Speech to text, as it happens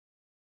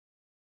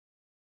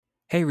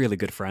Hey, really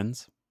good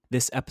friends.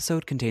 This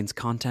episode contains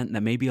content that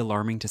may be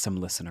alarming to some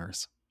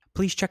listeners.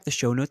 Please check the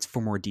show notes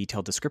for more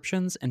detailed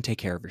descriptions and take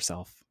care of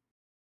yourself.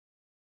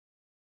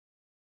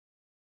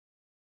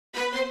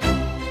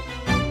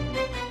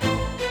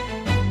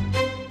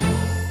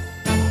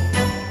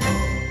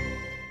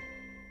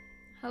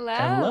 Hello.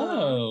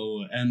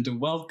 Hello,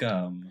 and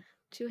welcome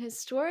To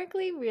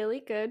Historically Really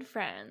Good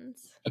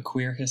Friends. a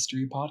queer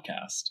history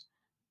podcast.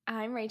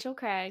 I'm Rachel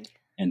Craig.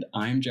 And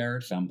I'm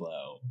Jared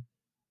Femblow.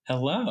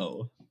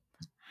 Hello.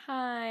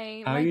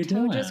 Hi. How my you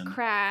toe just doing?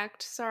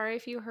 cracked. Sorry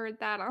if you heard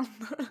that on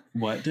the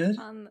What did?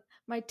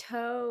 my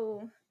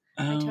toe.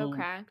 My toe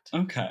cracked.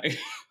 Okay.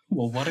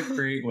 Well, what a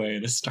great way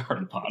to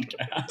start a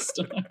podcast.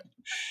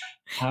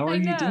 How are I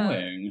you know.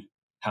 doing?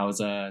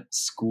 How's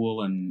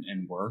school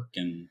and work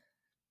and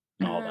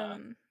all that?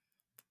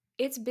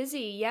 It's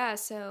busy, yeah.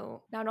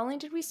 So not only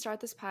did we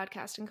start this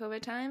podcast in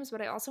COVID times, but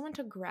I also went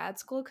to grad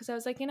school because I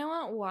was like, you know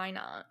what? Why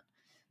not?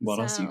 What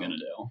else are you gonna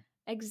do?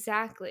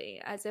 Exactly,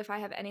 as if I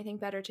have anything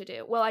better to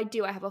do. Well, I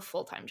do. I have a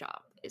full-time job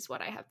is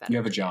what I have better You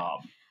have a to do.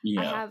 job.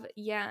 Yeah. I have,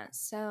 yeah.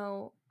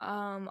 So,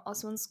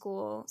 also in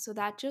school. So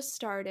that just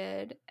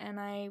started, and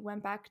I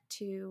went back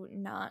to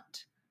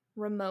not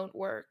remote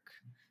work.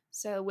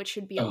 So, which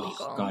should be illegal.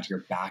 Oh God,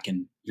 you're back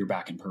in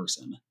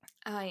person.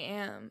 I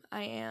am.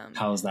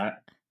 How's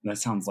that? That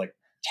sounds like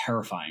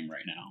terrifying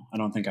right now. I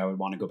don't think I would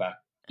want to go back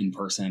in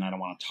person. I don't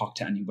want to talk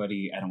to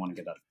anybody. I don't want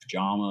to get out of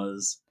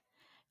pajamas.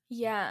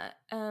 Yeah,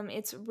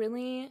 it's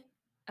really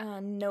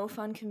no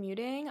fun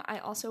commuting. I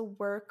also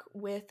work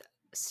with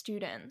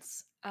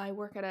students. I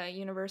work at a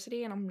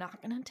university, and I'm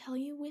not gonna tell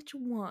you which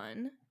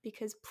one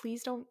because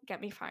please don't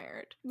get me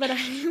fired. But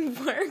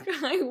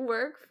I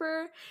work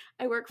for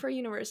a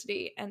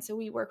university, and so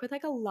we work with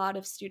like a lot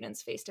of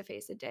students face to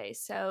face a day.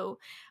 So,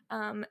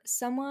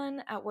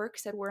 someone at work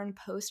said we're in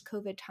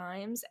post-COVID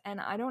times,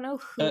 and I don't know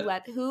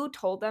who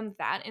told them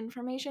that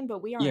information,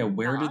 but we are. Yeah, not.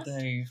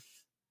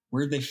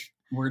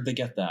 where'd they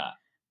get that?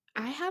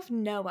 I have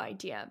no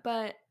idea,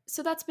 but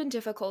so that's been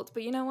difficult.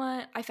 But you know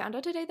what? I found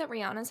out today that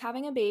Rihanna's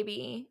having a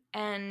baby,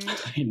 and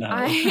I know.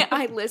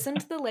 I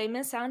listened to the Les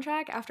Mis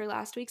soundtrack after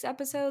last week's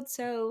episode,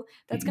 so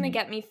that's gonna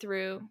get me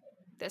through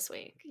this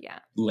week. Yeah,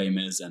 Les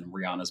Mis and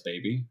Rihanna's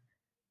baby.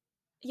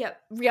 yeah,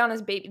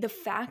 Rihanna's baby. The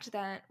fact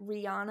that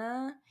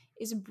Rihanna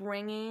is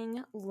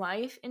bringing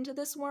life into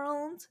this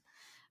world,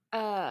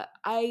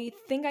 I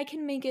think I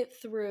can make it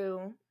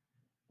through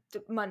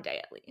Monday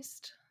at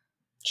least.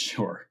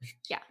 Sure.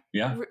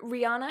 Yeah.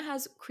 Rihanna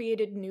has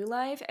created new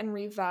life and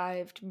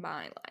revived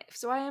my life.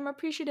 So I am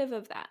appreciative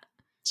of that.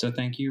 So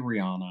thank you,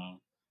 Rihanna,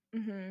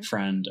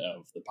 friend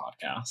of the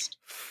podcast.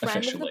 Friend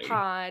officially. Of the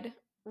pod,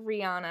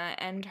 Rihanna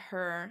and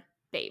her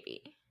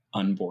baby.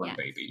 Unborn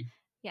baby.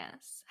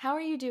 Yes. How are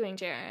you doing,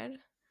 Jared?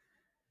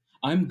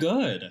 I'm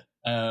good.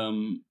 I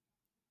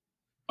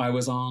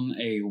was on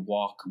a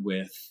walk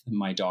with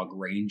my dog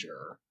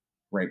Ranger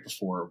right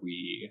before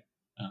we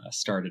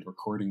started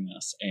recording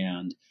this,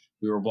 and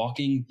we were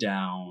walking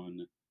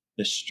down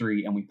the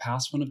street and we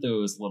passed one of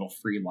those little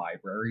free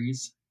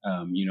libraries,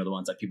 the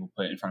ones that people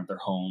put in front of their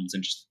homes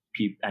and just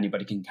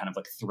anybody can kind of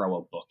like throw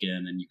a book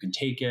in and you can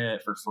take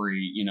it for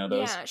free,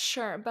 those. Yeah,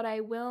 sure. But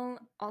I will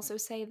also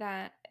say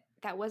that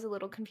was a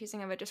little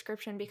confusing of a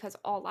description because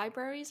all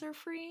libraries are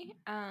free.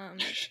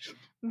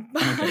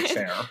 Okay,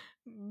 fair.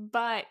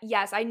 But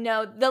yes, I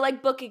know the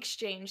like book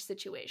exchange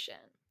situation.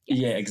 Yes.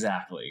 Yeah,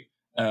 exactly.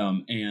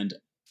 And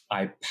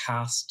I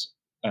passed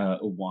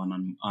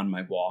one on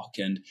my walk,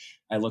 and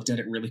I looked at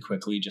it really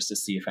quickly just to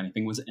see if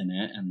anything was in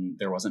it, and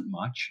there wasn't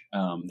much.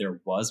 There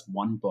was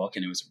one book,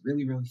 and it was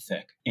really, really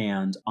thick.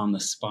 And on the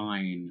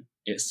spine,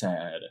 it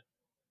said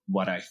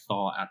what I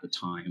thought at the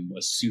time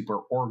was Super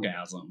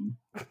Orgasm.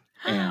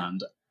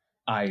 And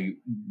I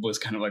was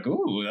kind of like,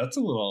 ooh, that's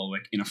a little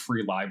like in a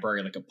free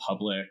library, like a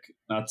public,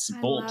 that's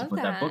bold to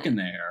put that book in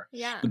there.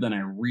 Yeah. But then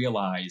I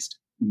realized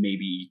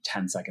maybe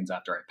 10 seconds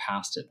after I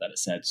passed it that it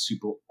said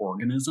Super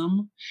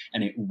Organism,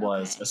 and it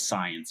was a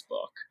science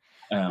book,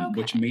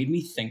 which made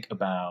me think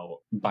about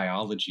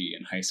biology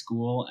in high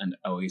school and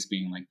always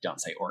being like, don't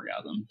say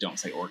orgasm, don't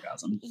say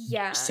orgasm.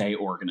 Yeah. Say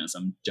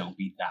organism, don't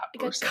be that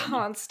person. Like a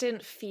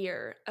constant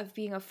fear of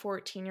being a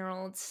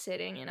 14-year-old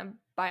sitting in a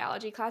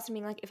biology class and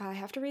being like, if I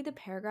have to read the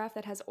paragraph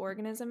that has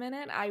organism in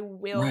it, I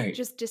will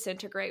just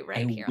disintegrate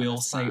here. I will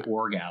say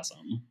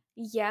orgasm.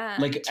 Yeah.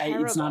 Like,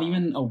 it's not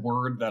even a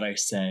word that I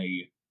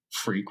say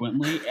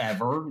frequently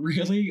ever,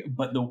 really,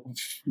 but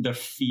the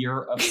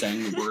fear of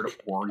saying the word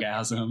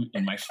orgasm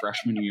in my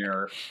freshman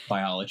year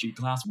biology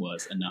class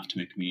was enough to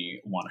make me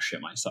want to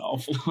shit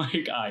myself.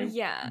 Like, I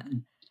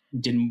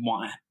didn't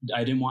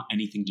want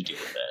anything to do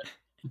with it.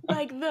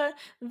 Like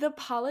the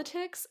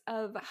politics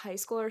of high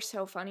school are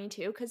so funny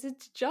too because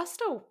it's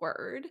just a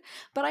word,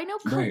 but I know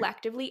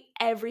collectively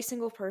every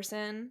single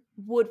person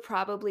would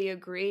probably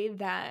agree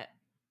that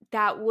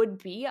would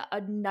be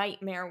a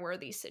nightmare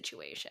worthy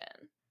situation.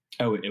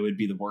 Oh, it would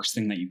be the worst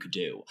thing that you could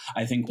do.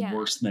 I think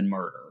worse than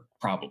murder,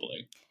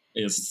 probably.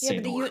 is Yeah, Say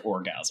but the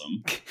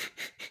Orgasm.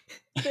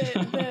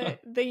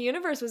 the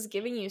universe was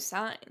giving you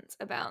signs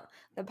about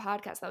the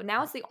podcast, though.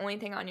 Now it's the only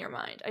thing on your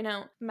mind. I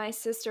know my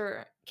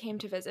sister came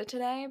to visit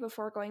today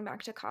before going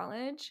back to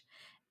college,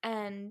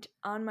 and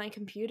on my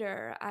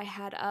computer I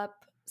had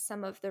up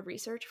some of the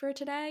research for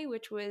today,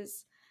 which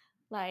was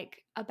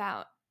like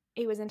about,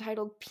 it was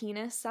entitled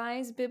Penis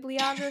Size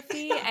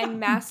Bibliography and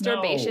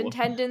Masturbation No.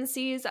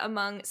 Tendencies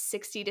Among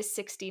 60 to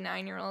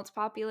 69-year-olds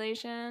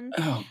population.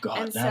 Oh, God,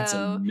 And that's a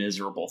so,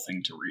 miserable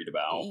thing to read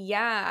about.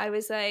 yeah, I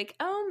was like,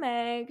 oh,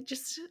 Meg,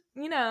 just,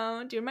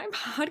 doing my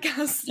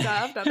podcast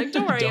stuff. Nothing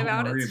to worry Don't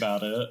about. worry It's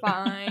about it.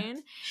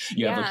 fine.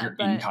 You have like Yeah, your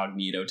but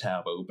incognito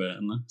tab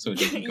open so it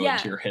doesn't go Yeah.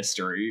 into your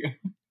history.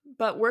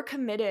 but we're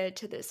committed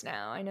to this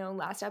now. I know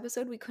last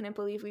episode we couldn't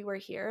believe we were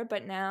here,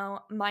 but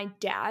now my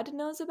dad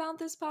knows about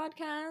this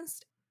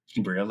podcast.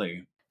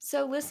 Really?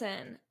 So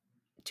listen,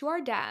 to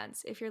our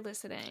dads, if you're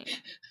listening,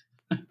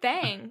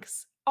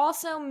 thanks.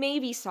 Also,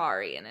 maybe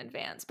sorry in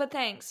advance, but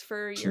thanks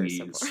for your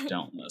support. Please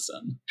don't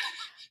listen.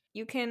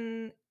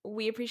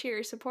 We appreciate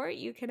your support.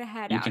 You can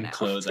head You out can now.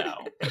 close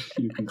out.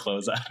 You can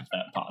close out of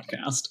that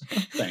podcast.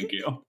 Thank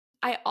you.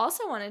 I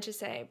also wanted to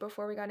say,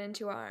 before we got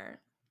into our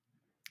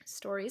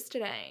stories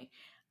today,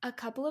 a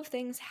couple of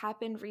things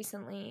happened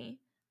recently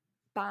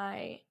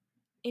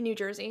in New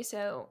Jersey.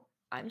 So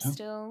I'm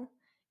still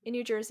in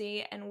New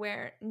Jersey and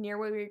near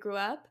where we grew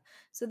up.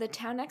 So the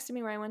town next to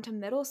me where I went to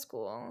middle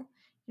school,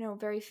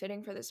 very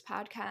fitting for this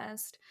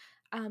podcast,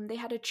 they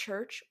had a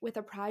church with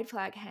a pride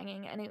flag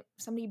hanging, and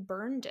somebody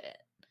burned it.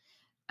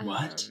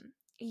 What?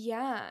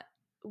 Yeah,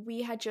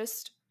 I had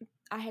just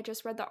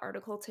read the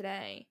article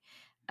today.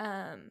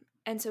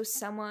 And so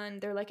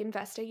they're like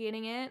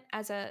investigating it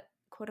as a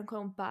quote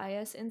unquote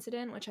bias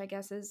incident, which I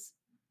guess is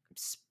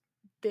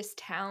this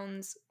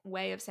town's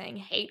way of saying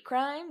hate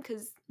crime,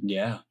 because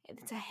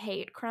it's a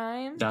hate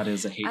crime. That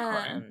is a hate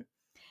crime.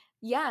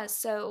 Yeah,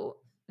 so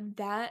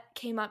that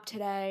came up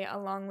today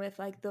along with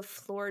like the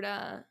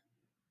Florida.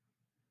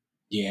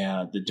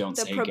 Yeah, the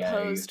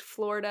proposed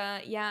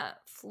Florida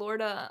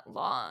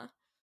law.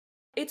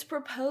 It's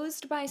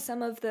proposed by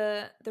some of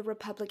the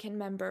Republican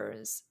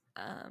members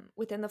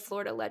within the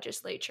Florida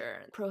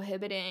legislature,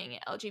 prohibiting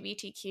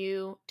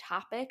LGBTQ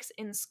topics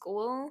in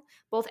school,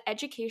 both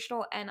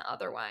educational and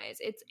otherwise.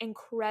 It's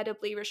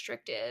incredibly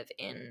restrictive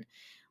in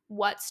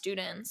what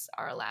students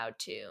are allowed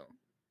to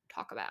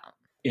talk about.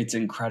 It's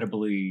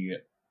incredibly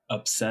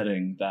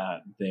upsetting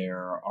that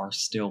there are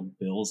still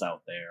bills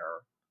out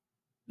there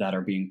that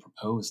are being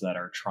proposed that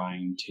are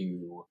trying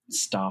to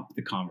stop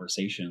the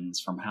conversations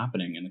from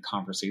happening. And the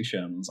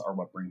conversations are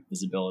what bring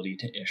visibility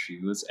to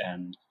issues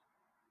and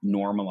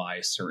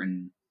normalize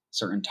certain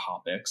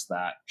topics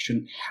that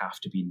shouldn't have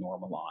to be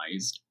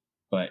normalized,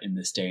 but in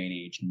this day and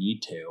age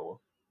need to.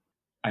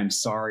 I'm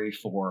sorry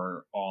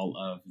for all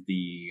of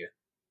the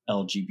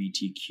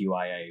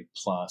LGBTQIA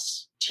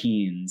plus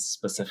teens,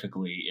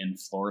 specifically in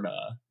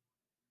Florida,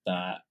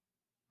 that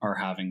are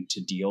having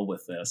to deal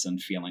with this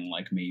and feeling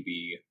like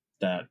maybe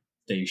that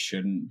they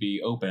shouldn't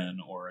be open,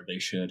 or they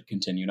should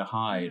continue to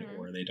hide,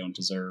 or they don't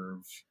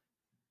deserve,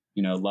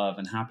 love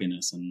and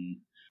happiness.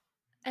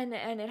 And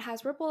it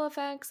has ripple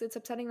effects. It's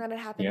upsetting that it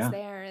happens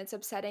there. It's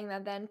upsetting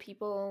that then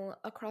people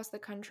across the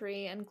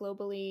country and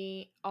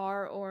globally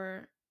are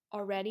or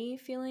already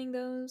feeling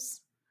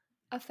those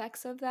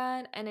effects of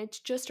that. And it's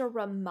just a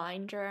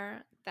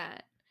reminder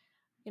that,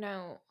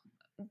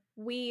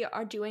 we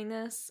are doing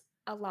this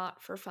a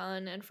lot for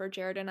fun and for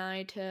Jared and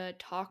I to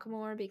talk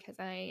more, because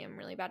I am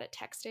really bad at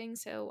texting.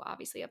 So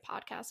obviously a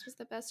podcast was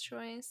the best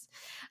choice.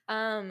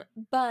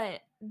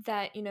 But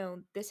that,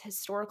 this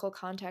historical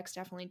context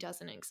definitely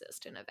doesn't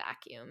exist in a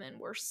vacuum, and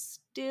we're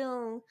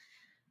still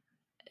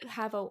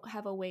have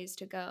a ways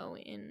to go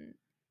in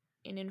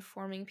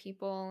informing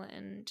people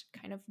and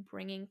kind of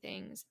bringing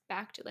things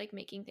back to like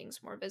making things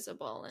more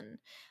visible. And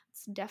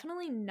it's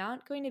definitely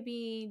not going to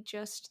be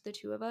just the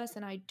two of us,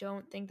 and I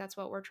don't think that's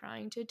what we're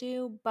trying to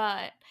do,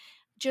 but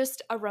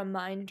just a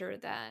reminder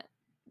that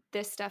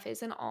this stuff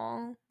isn't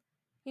all,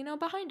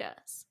 behind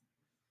us.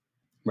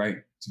 Right.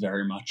 It's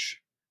very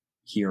much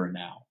here and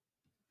now.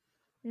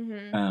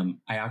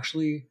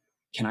 Mm-hmm.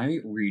 Can I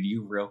read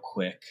you real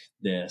quick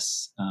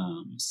this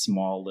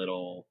small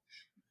little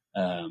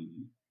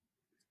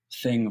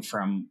thing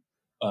from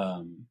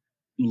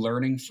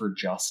Learning for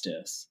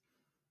Justice.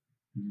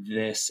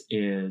 This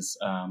is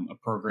a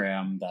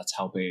program that's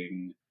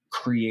helping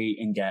create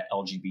and get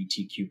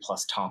LGBTQ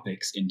plus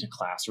topics into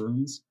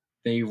classrooms.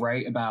 They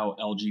write about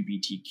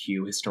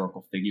LGBTQ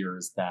historical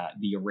figures that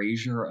the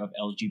erasure of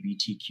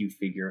LGBTQ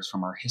figures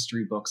from our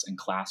history books and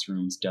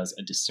classrooms does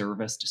a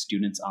disservice to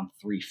students on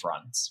 3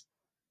 fronts.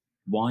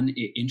 1,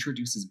 it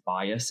introduces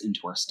bias into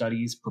our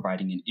studies,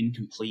 providing an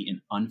incomplete and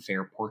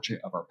unfair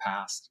portrait of our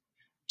past.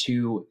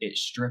 2, it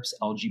strips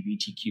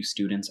LGBTQ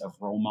students of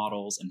role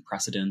models and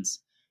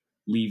precedents,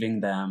 leaving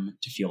them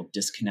to feel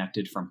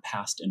disconnected from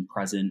past and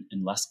present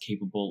and less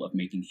capable of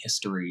making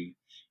history.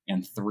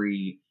 And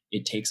 3,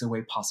 it takes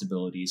away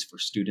possibilities for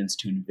students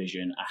to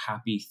envision a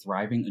happy,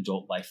 thriving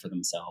adult life for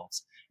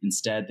themselves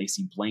Instead, they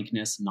see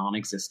blankness,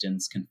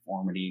 non-existence,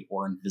 conformity,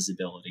 or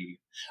invisibility,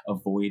 a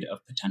void of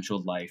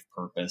potential life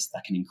purpose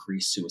that can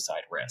increase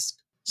suicide risk.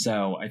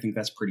 So I think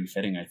that's pretty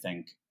fitting. I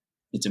think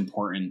it's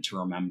important to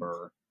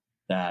remember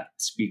that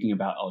speaking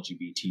about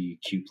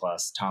LGBTQ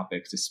plus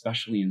topics,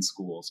 especially in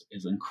schools,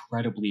 is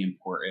incredibly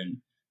important.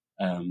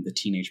 The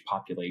teenage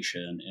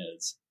population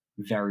is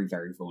very,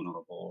 very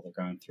vulnerable.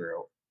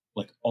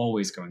 They're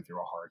always going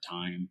through a hard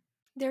time.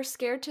 They're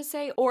scared to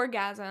say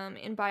orgasm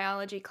in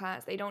biology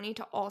class. They don't need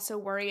to also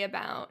worry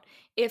about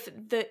if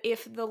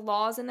the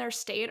laws in their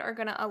state are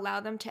going to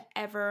allow them to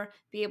ever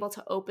be able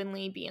to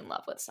openly be in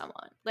love with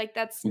someone. Like,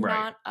 that's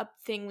not a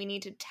thing we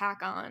need to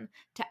tack on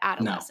to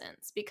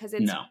adolescence because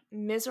it's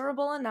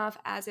miserable enough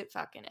as it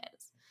fucking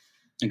is.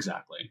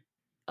 Exactly.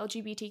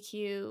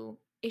 LGBTQ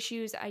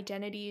issues,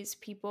 identities,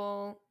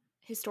 people,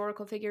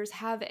 historical figures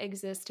have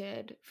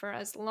existed for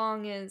as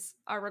long as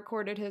our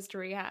recorded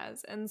history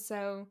has. And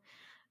so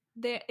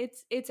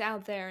it's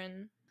out there,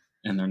 and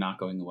they're not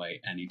going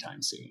away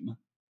anytime soon.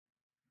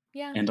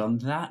 Yeah. And on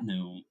that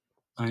note,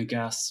 I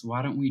guess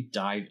why don't we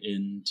dive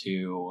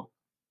into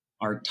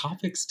our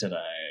topics today?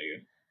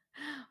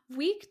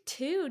 Week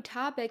 2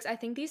 topics. I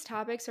think these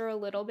topics are a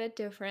little bit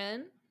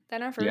different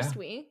than our first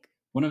week.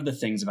 One of the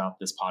things about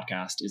this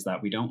podcast is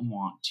that we don't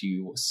want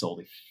to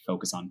solely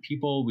focus on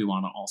people. We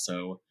want to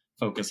also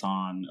focus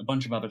on a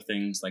bunch of other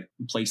things like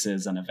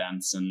places and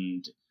events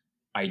and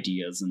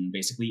ideas and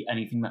basically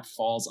anything that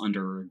falls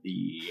under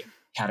the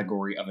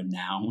category of a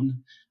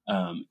noun.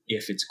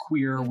 If it's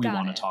queer, we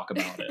want to talk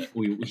about it.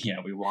 we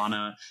want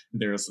to.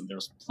 There's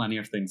plenty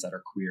of things that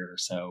are queer,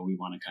 so we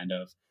want to kind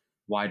of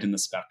widen the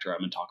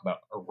spectrum and talk about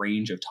a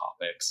range of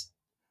topics.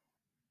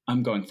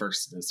 I'm going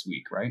first this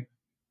week, right?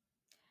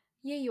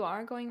 Yeah, you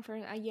are going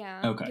first.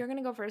 Yeah, okay. You're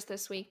gonna go first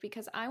this week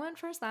because I went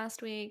first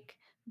last week.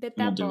 Bit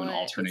that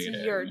bullet.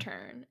 It's your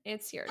turn.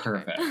 It's your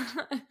turn.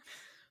 Perfect.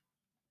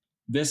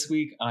 This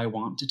week, I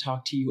want to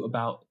talk to you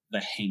about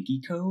the hanky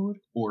code,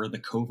 or the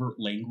covert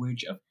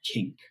language of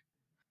kink.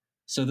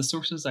 So the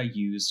sources I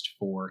used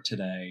for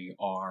today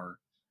are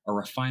a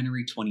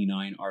Refinery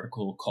 29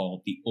 article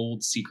called The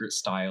Old Secret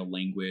Style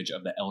Language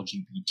of the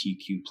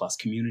LGBTQ plus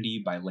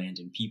Community by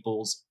Landon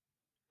Peoples,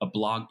 a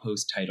blog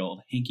post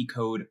titled Hanky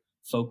Code,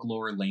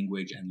 Folklore,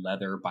 Language, and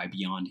Leather by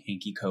Beyond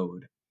Hanky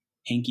Code,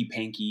 Hanky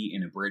Panky,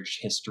 An Abridged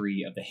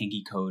History of the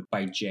Hanky Code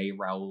by J.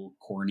 Raoul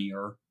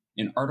Cornier,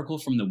 an article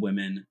from the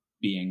Women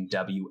being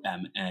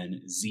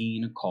WMN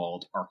zine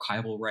called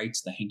Archival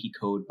Rights, the Hanky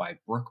Code by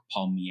Brooke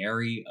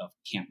Palmieri of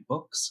Camp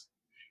Books,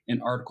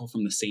 an article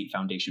from the Saint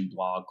Foundation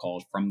blog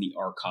called From the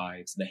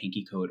Archives, the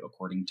Hanky Code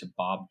According to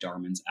Bob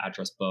Darman's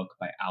Address Book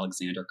by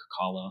Alexander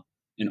Kakala,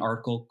 an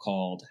article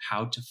called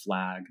How to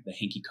Flag, the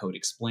Hanky Code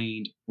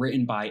Explained,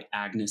 written by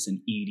Agnes and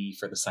Edie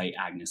for the site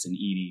Agnes and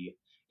Edie,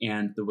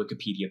 and the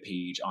Wikipedia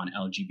page on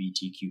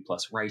LGBTQ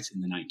plus rights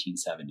in the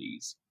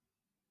 1970s.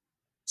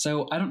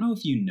 So I don't know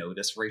if you know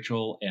this,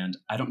 Rachel, and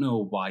I don't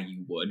know why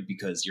you would,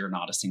 because you're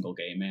not a single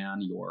gay man,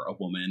 you're a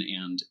woman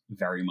and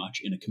very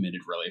much in a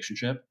committed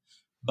relationship.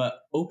 But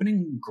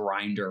opening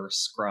Grindr,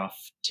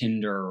 Scruff,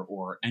 Tinder,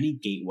 or any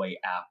gateway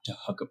app to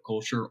hookup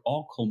culture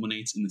all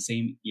culminates in the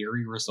same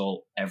eerie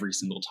result every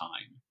single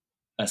time.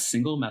 A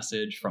single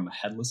message from a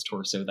headless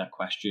torso that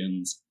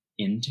questions,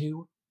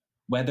 into?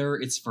 Whether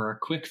it's for a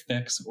quick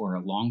fix or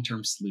a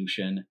long-term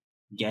solution,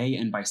 gay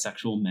and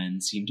bisexual men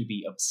seem to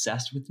be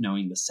obsessed with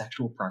knowing the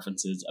sexual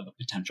preferences of a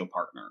potential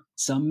partner.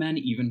 Some men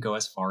even go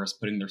as far as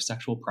putting their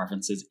sexual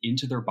preferences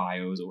into their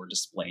bios or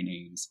display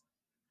names.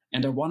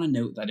 And I want to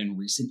note that in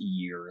recent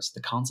years,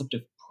 the concept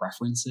of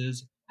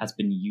preferences has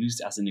been used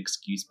as an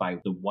excuse by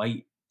the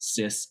white,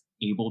 cis,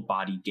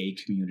 able-bodied gay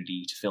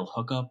community to fill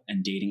hookup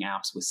and dating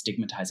apps with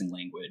stigmatizing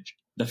language.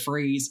 The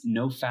phrase,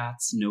 no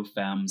fats, no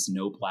femmes,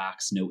 no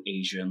blacks, no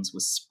Asians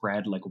was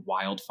spread like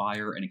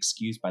wildfire and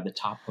excused by the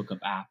top hookup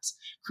apps,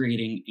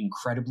 creating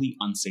incredibly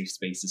unsafe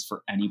spaces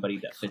for anybody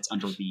that fits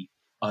under the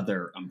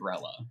other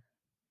umbrella.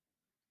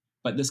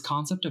 But this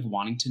concept of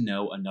wanting to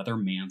know another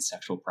man's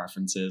sexual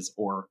preferences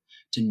or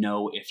to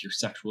know if your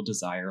sexual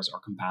desires are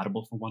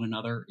compatible for one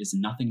another is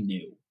nothing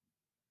new.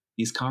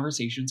 These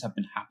conversations have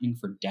been happening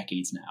for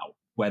decades now,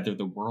 whether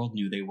the world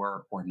knew they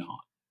were or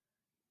not.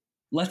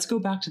 Let's go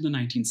back to the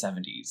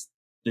 1970s,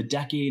 the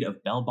decade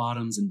of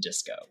bell-bottoms and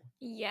disco.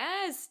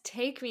 Yes,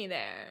 take me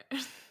there.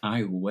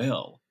 I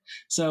will.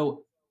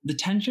 So the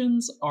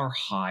tensions are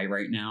high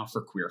right now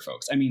for queer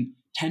folks. I mean,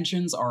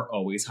 tensions are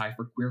always high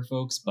for queer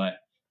folks, but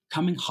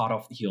coming hot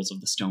off the heels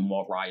of the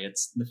Stonewall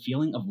riots, the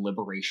feeling of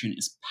liberation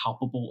is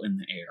palpable in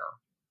the air.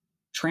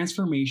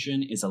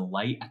 Transformation is a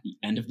light at the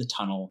end of the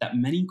tunnel that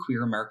many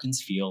queer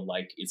Americans feel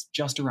like is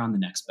just around the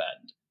next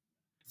bend.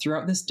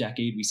 Throughout this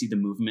decade, we see the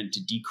movement to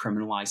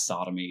decriminalize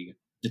sodomy.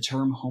 The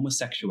term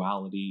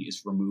homosexuality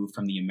is removed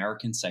from the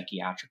American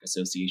Psychiatric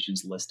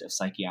Association's list of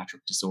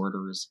psychiatric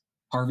disorders.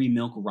 Harvey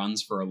Milk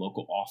runs for a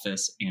local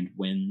office and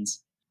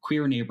wins.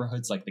 Queer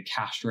neighborhoods like the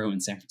Castro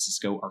in San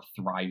Francisco are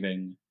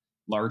thriving.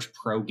 Large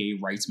pro-gay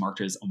rights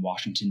marches in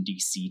Washington,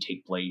 D.C.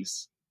 take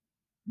place.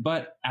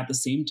 But at the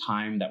same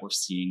time that we're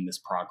seeing this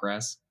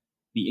progress,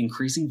 the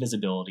increasing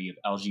visibility of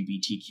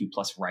LGBTQ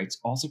plus rights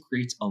also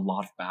creates a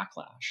lot of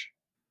backlash.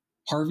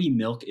 Harvey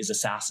Milk is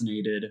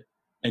assassinated.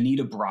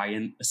 Anita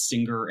Bryant, a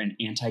singer and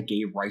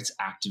anti-gay rights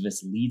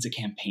activist, leads a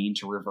campaign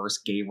to reverse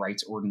gay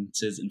rights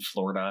ordinances in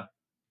Florida.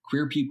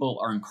 Queer people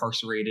are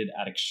incarcerated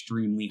at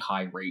extremely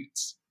high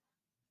rates.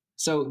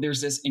 So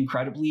there's this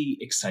incredibly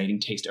exciting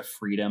taste of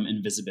freedom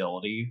and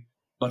visibility,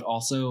 but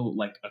also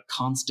like a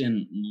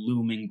constant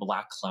looming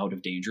black cloud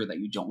of danger that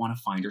you don't want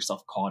to find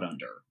yourself caught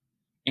under.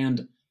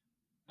 And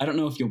I don't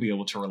know if you'll be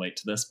able to relate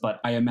to this, but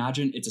I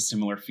imagine it's a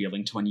similar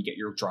feeling to when you get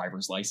your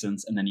driver's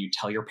license and then you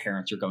tell your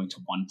parents you're going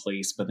to one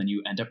place, but then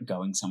you end up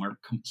going somewhere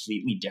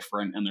completely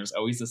different. And there's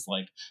always this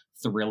like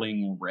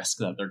thrilling risk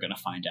that they're going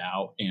to find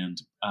out.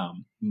 And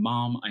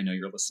Mom, I know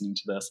you're listening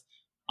to this.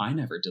 I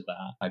never did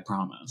that. I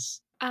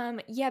promise.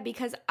 Yeah,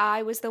 because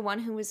I was the one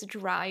who was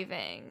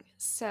driving.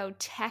 So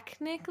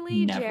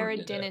technically, Never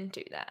Jared did it. didn't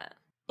do that.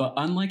 But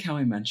unlike how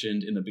I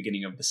mentioned in the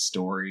beginning of the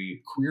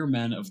story, queer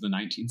men of the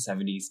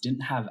 1970s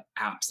didn't have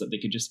apps that they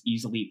could just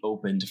easily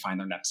open to find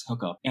their next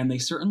hookup, and they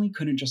certainly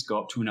couldn't just go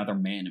up to another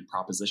man and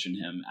proposition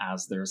him,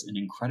 as there's an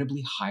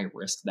incredibly high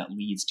risk that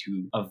leads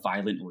to a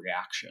violent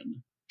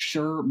reaction.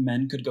 Sure,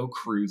 men could go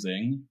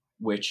cruising,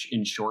 which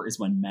in short is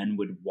when men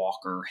would walk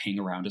or hang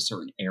around a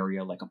certain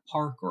area like a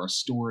park or a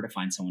store to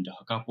find someone to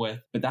hook up with.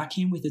 But that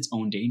came with its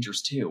own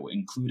dangers too,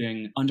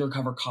 including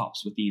undercover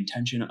cops with the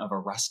intention of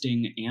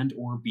arresting and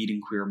or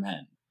beating queer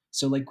men.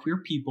 So like queer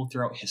people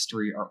throughout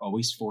history are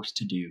always forced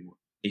to do,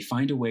 they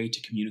find a way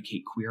to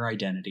communicate queer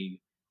identity,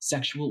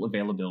 sexual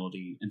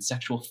availability, and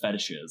sexual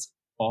fetishes,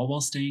 all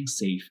while staying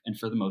safe and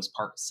for the most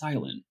part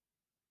silent.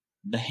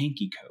 The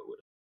hanky code.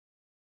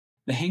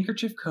 The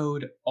handkerchief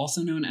code,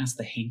 also known as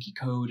the hanky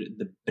code,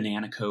 the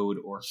banana code,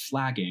 or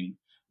flagging,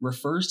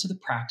 refers to the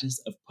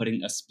practice of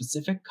putting a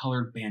specific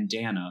colored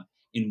bandana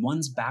in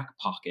one's back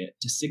pocket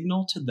to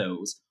signal to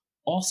those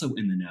also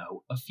in the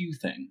know a few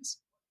things.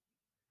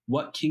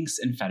 What kinks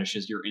and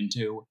fetishes you're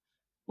into,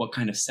 what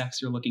kind of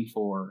sex you're looking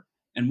for,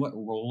 and what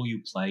role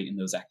you play in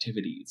those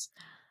activities.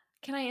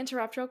 Can I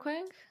interrupt real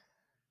quick?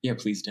 Yeah,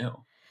 please do.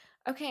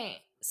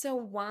 Okay, so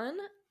one,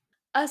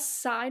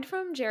 aside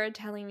from Jared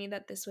telling me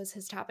that this was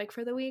his topic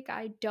for the week,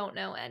 I don't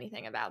know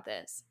anything about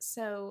this.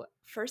 So,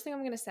 first thing I'm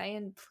going to say,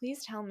 and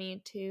please tell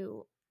me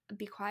to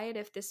be quiet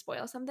if this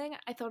spoils something,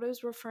 I thought it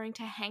was referring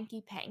to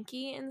hanky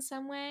panky in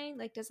some way.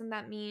 Like, doesn't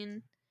that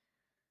mean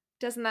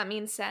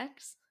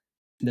sex?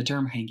 The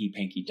term hanky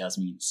panky does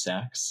mean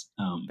sex,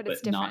 But but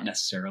it's not different.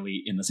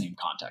 necessarily in the same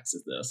context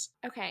as this.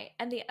 Okay,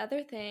 and the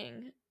other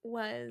thing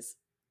was,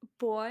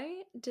 boy,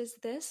 does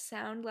this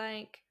sound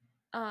like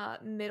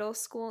middle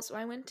school. So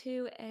I went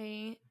to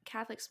a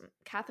Catholic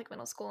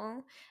middle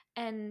school,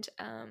 and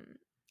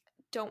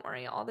don't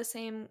worry, all the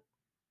same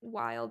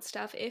wild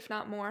stuff, if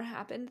not more,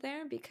 happened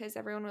there because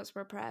everyone was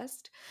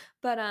repressed.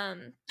 But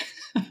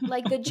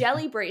like the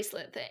jelly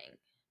bracelet thing.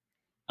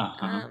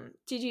 Uh-huh.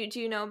 Do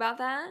you know about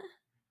that?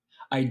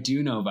 I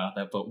do know about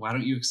that, but why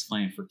don't you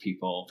explain for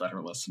people that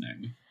are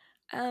listening?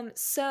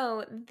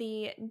 So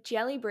the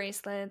jelly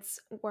bracelets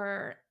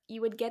were,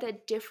 you would get a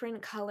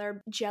different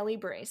color jelly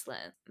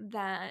bracelet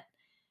that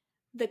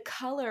the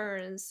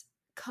colors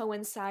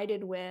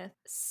coincided with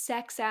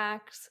sex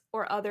acts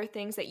or other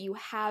things that you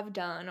have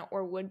done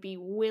or would be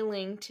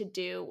willing to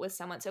do with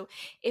someone. So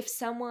if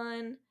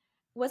someone,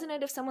 wasn't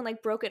it if someone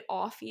like broke it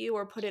off you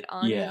or put it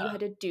on you, you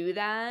had to do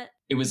that?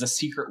 It was a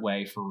secret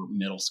way for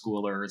middle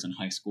schoolers and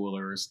high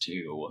schoolers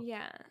to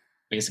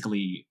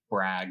basically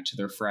brag to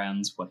their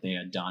friends what they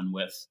had done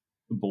with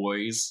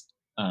boys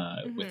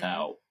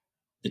without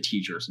the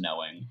teachers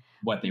knowing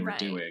what they were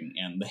doing.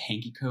 And the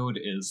hanky code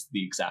is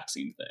the exact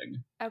same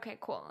thing. Okay,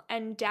 cool.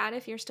 And Dad,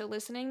 if you're still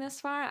listening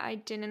this far, I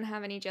didn't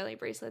have any jelly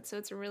bracelets, so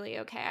it's really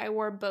okay. I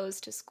wore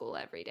bows to school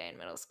every day in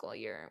middle school.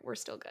 We're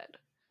still good.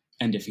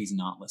 And if he's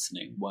not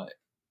listening,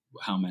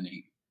 how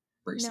many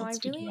bracelets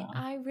did you have?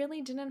 I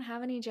really didn't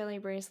have any jelly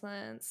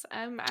bracelets.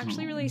 I'm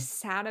actually really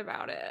sad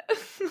about it.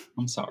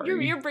 I'm sorry.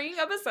 You're bringing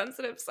up a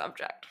sensitive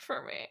subject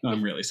for me.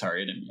 I'm really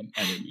sorry. I didn't mean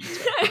to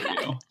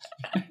hurt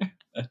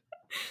you.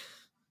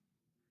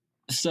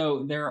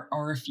 So there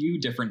are a few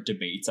different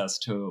debates as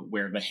to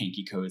where the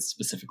hanky code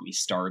specifically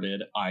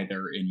started,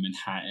 either in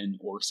Manhattan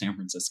or San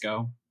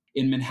Francisco.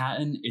 In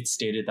Manhattan, it's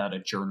stated that a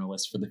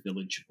journalist for the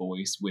Village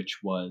Voice, which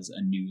was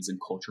a news and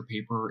culture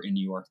paper in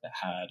New York that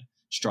had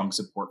strong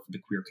support for the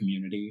queer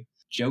community,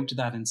 joked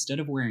that instead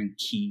of wearing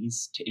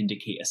keys to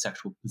indicate a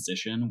sexual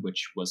position,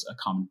 which was a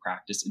common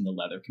practice in the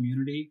leather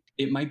community,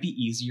 it might be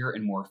easier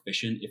and more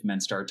efficient if men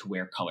started to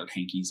wear colored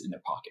hankies in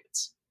their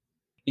pockets.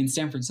 In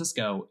San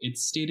Francisco,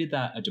 it's stated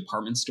that a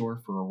department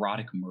store for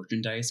erotic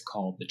merchandise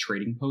called The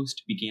Trading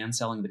Post began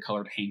selling the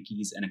colored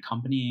hankies and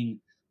accompanying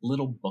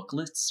little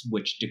booklets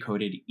which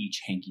decoded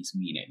each hanky's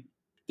meaning.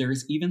 There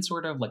is even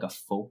sort of like a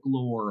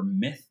folklore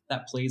myth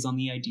that plays on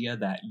the idea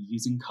that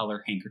using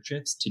color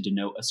handkerchiefs to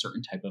denote a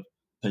certain type of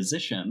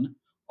position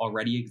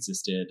already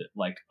existed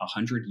like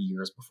 100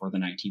 years before the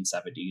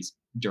 1970s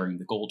during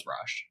the gold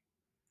rush.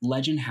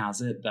 Legend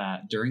has it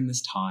that during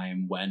this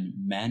time, when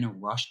men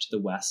rushed to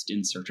the West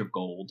in search of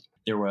gold,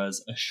 there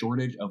was a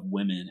shortage of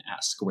women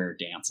at square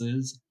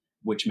dances,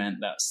 which meant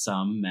that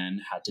some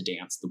men had to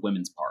dance the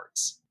women's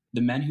parts.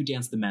 The men who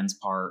danced the men's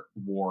part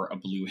wore a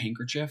blue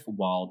handkerchief,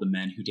 while the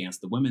men who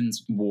danced the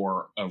women's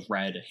wore a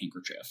red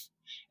handkerchief.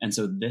 And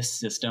so this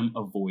system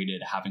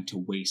avoided having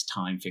to waste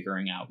time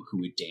figuring out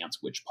who would dance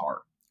which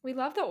part. We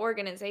love the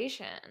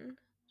organization.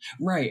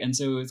 Right. And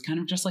so it's kind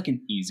of just like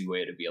an easy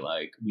way to be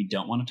like, we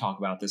don't want to talk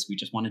about this. We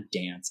just want to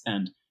dance.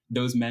 And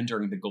those men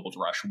during the gold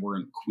rush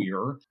weren't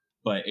queer,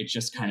 but it's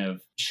just kind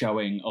of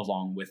showing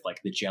along with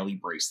like the jelly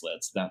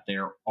bracelets that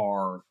there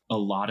are a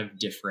lot of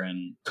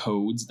different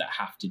codes that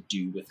have to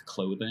do with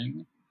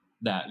clothing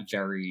that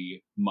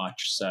very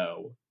much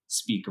so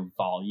speak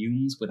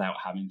volumes without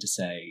having to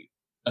say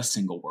a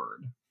single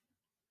word.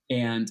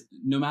 And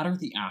no matter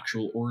the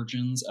actual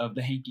origins of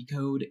the hanky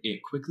code,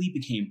 it quickly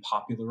became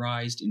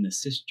popularized in the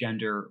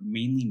cisgender,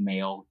 mainly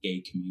male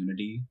gay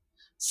community.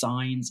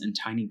 Signs and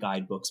tiny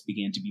guidebooks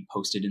began to be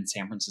posted in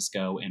San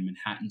Francisco and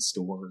Manhattan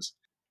stores,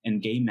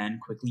 and gay men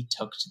quickly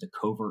took to the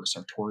covert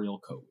sartorial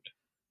code.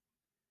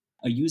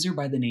 A user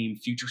by the name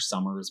Future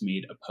Summers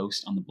made a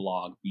post on the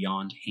blog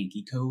Beyond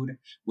Hanky Code,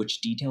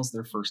 which details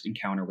their first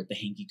encounter with the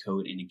hanky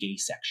code in a gay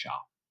sex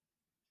shop.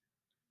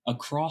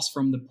 Across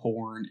from the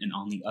porn and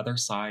on the other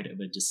side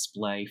of a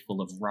display full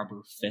of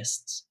rubber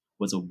fists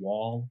was a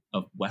wall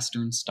of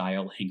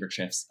Western-style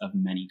handkerchiefs of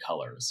many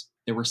colors.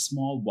 There were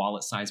small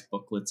wallet-sized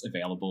booklets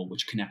available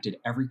which connected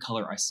every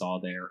color I saw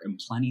there and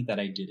plenty that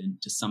I didn't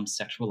to some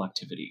sexual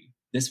activity.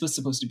 This was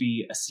supposed to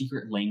be a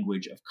secret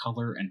language of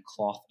color and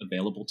cloth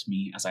available to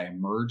me as I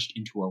emerged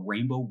into a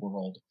rainbow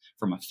world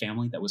from a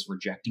family that was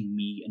rejecting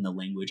me and the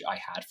language I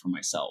had for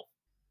myself.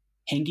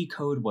 Hanky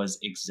code was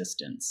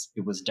existence,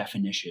 it was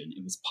definition,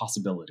 it was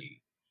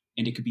possibility,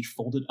 and it could be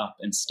folded up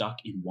and stuck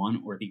in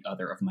one or the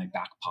other of my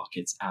back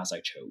pockets as I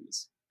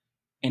chose.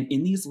 And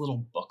in these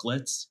little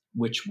booklets,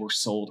 which were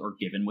sold or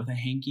given with a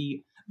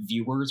hanky,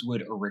 viewers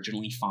would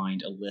originally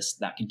find a list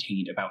that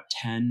contained about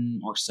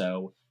 10 or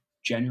so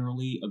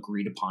generally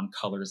agreed upon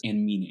colors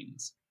and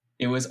meanings.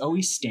 It was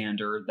always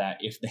standard that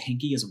if the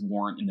hanky is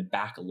worn in the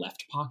back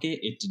left pocket,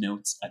 it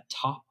denotes a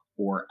top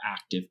or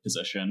active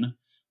position,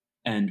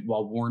 and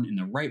while worn in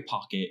the right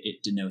pocket,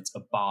 it denotes a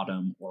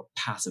bottom or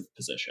passive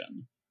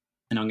position.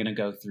 And I'm going to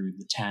go through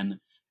the 10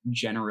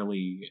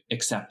 generally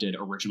accepted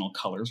original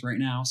colors right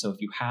now. So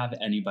if you have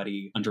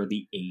anybody under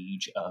the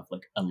age of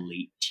like a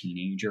late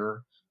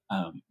teenager,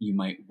 you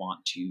might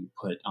want to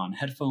put on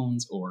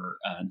headphones or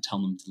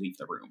tell them to leave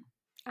the room.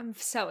 I'm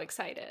so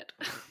excited.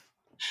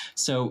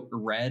 So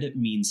red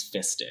means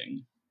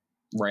fisting.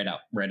 Right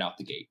out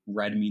the gate.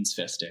 Red means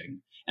fisting.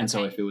 And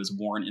so if it was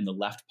worn in the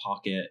left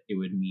pocket, it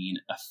would mean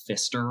a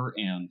fister.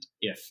 And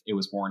if it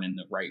was worn in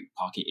the right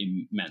pocket,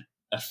 it meant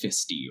a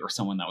fisty or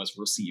someone that was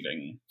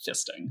receiving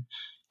fisting.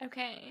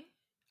 Okay.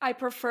 I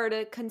prefer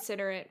to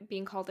consider it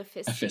being called a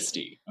fisty. A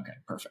fisty. Okay,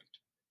 perfect.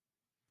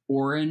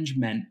 Orange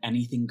meant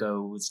anything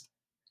goes.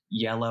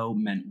 Yellow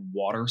meant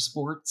water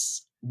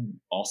sports,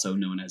 also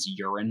known as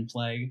urine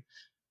play.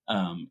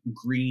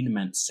 Green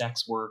meant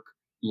sex work.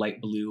 Light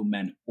blue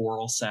meant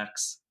oral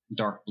sex.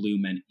 Dark blue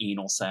meant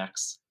anal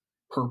sex.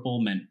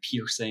 Purple meant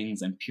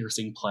piercings and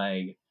piercing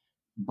play.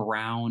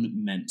 Brown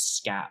meant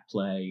scat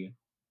play.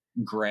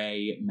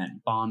 Gray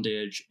meant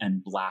bondage.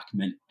 And black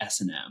meant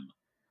S&M.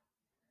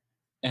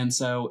 And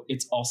so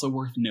it's also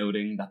worth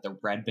noting that the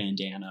red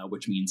bandana,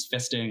 which means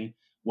fisting,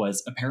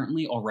 was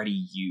apparently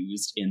already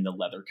used in the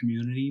leather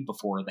community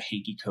before the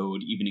hanky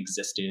code even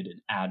existed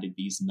and added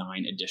these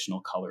 9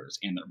 additional colors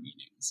and their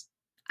meanings.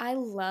 I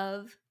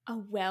love a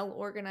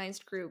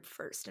well-organized group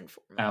first and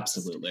foremost.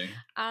 Absolutely.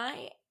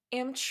 I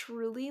am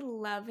truly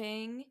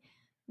loving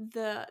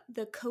the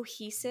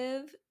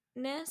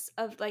cohesiveness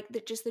of like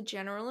just the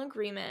general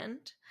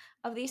agreement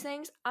of these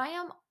things. I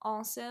am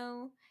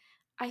also,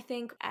 I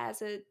think,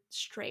 as a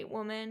straight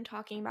woman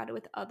talking about it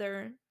with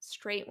other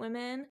straight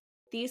women,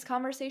 these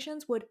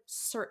conversations would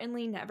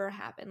certainly never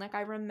happen. Like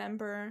I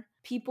remember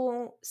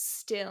people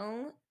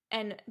still,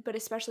 but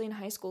especially in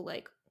high school,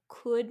 like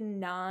could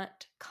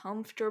not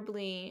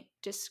comfortably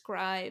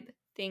describe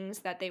things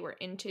that they were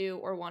into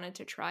or wanted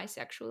to try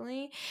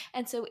sexually.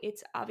 And so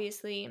it's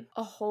obviously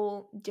a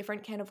whole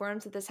different can of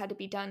worms that this had to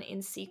be done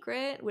in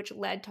secret, which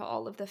led to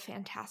all of the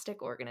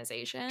fantastic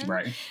organization.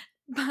 Right.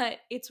 But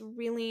it's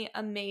really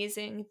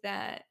amazing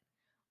that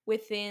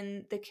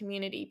within the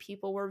community,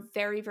 people were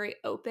very, very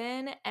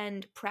open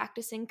and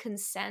practicing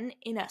consent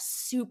in a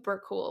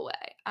super cool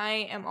way.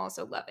 I am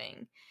also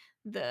loving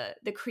the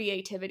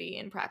creativity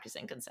in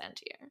practicing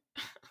consent here.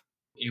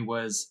 It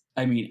was,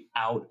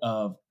 out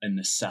of a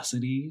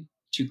necessity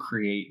to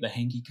create the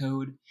hanky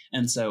code.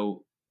 And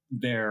so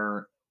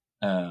there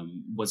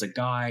was a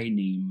guy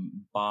named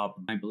Bob,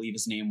 I believe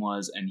his name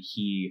was, and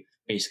he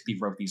basically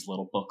wrote these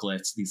little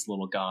booklets, these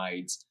little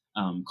guides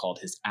called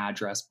his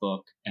address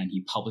book, and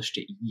he published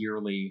it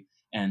yearly.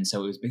 And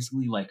so it was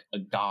basically like a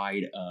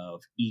guide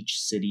of each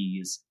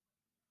city's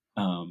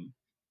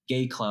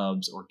gay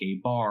clubs or gay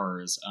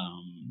bars.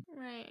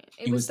 Right.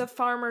 It was the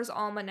Farmer's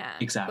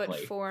Almanac. Exactly. But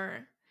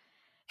for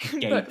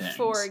gay things.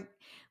 For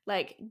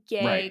like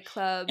gay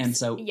clubs. And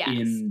so yes,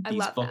 in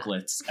these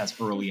booklets, as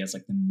early as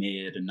like the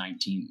mid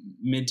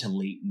to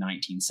late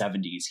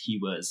 1970s, he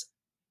was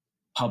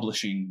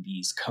publishing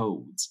these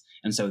codes.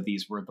 And so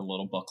these were the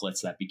little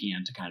booklets that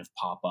began to kind of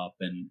pop up,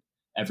 and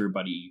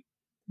everybody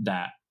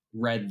that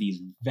read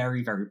these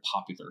very, very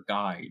popular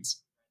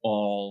guides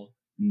all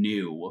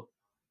knew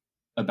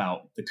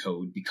about the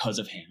code because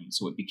of him.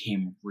 So it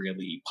became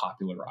really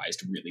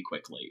popularized really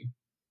quickly.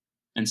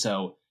 And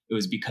so it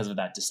was because of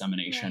that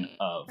dissemination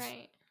of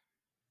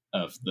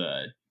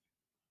the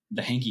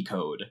hanky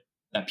code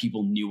that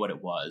people knew what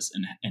it was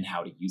and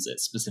how to use it,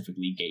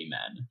 specifically gay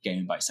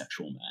and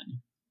bisexual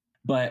men.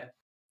 But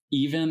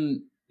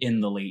even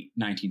in the late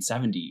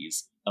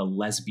 1970s, a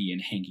lesbian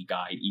hanky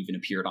guide even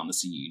appeared on the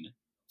scene,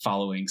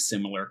 following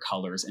similar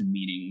colors and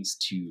meanings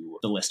to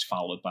the list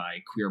followed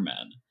by queer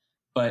men.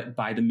 But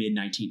by the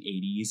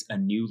mid-1980s, a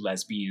new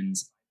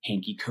lesbian's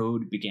hanky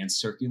code began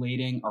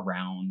circulating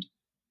around,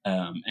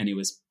 and it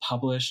was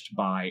published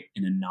by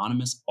an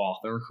anonymous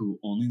author who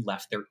only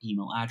left their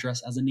email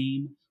address as a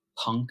name,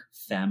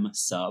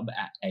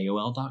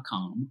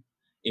 punkfemsub@aol.com.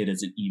 It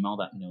is an email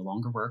that no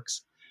longer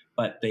works.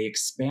 But they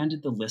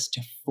expanded the list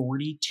to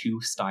 42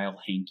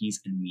 style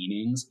hankies and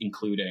meanings,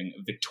 including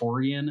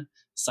Victorian,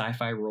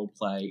 sci-fi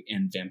roleplay,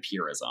 and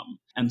vampirism.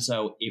 And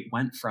so it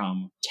went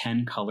from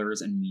 10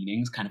 colors and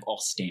meanings, kind of all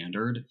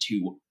standard,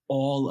 to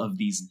all of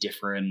these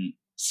different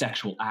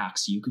sexual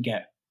acts. You could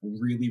get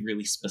really,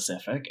 really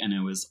specific, and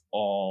it was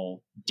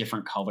all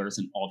different colors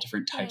and all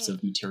different types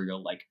of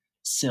material, like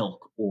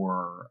silk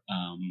or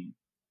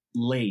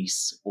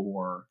lace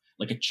or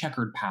like a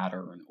checkered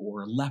pattern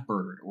or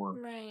leopard or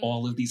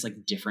all of these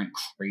like different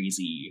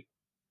crazy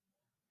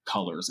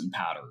colors and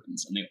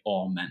patterns, and they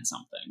all meant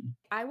something.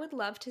 I would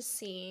love to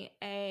see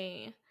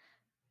a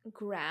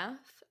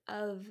graph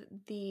of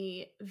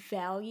the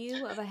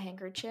value of a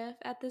handkerchief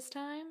at this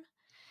time.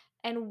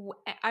 And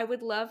I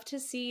would love to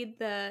see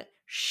the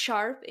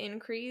sharp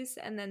increase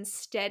and then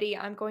steady,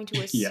 I'm going to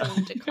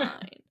assume,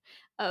 decline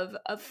of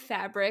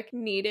fabric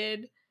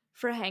needed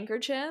for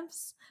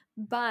handkerchiefs.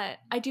 But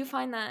I do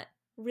find that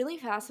really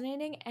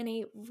fascinating and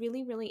a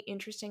really, really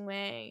interesting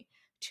way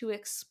to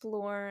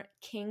explore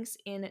kinks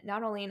in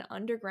not only an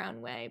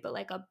underground way, but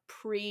like a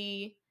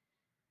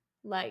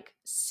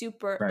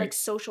super like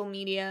social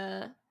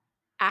media,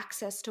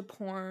 access to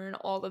porn,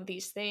 all of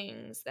these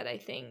things that I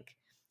think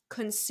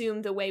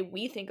consume the way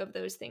we think of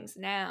those things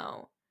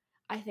now.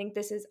 I think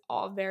this is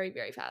all very,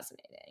 very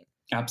fascinating.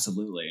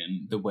 Absolutely.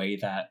 And the way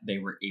that they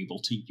were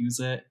able to use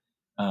it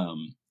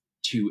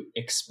to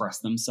express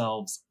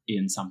themselves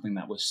in something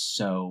that was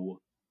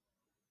so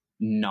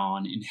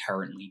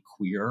non-inherently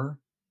queer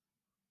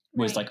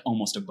was like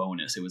almost a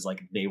bonus. It was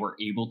like they were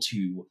able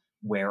to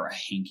wear a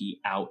hanky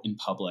out in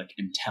public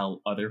and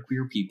tell other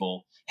queer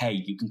people, hey,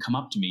 you can come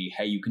up to me.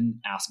 Hey, you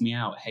can ask me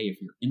out. Hey, if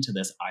you're into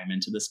this, I'm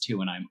into this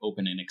too. And I'm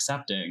open and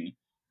accepting,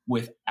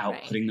 without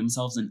putting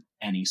themselves in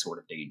any sort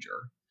of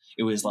danger.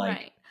 It was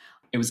like,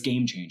 it was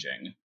game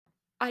changing.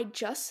 I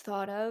just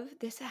thought of,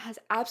 this has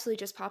absolutely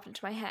just popped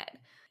into my head.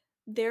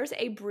 There's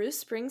a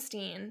Bruce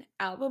Springsteen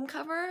album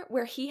cover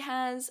where he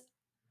has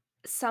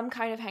some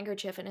kind of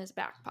handkerchief in his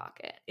back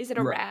pocket. Is it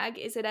a rag?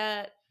 Is it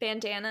a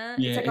bandana?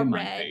 Yeah, it's like a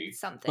red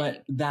something.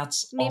 But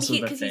that's maybe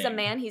also because he's a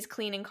man, he's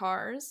cleaning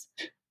cars.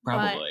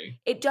 Probably.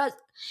 But it does.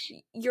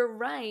 You're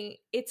right.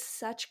 It's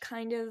such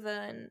kind of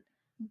a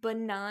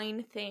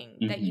benign thing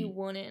that you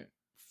wouldn't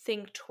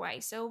think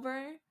twice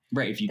over.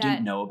 Right. If you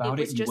didn't know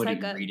about it, you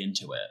wouldn't read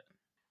into it.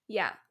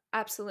 Yeah,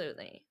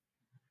 absolutely.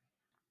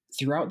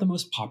 Throughout the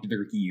most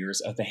popular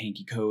years of the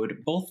hanky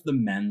code, both the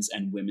men's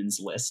and women's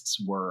lists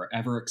were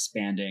ever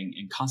expanding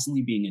and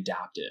constantly being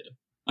adapted.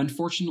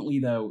 Unfortunately,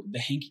 though, the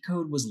hanky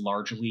code was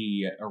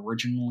largely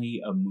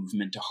originally a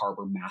movement to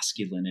harbor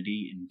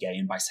masculinity in gay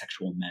and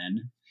bisexual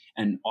men,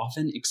 and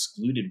often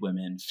excluded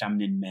women,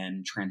 feminine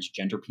men,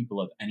 transgender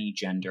people of any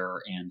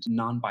gender, and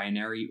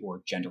non-binary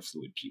or gender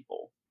fluid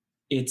people.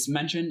 It's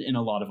mentioned in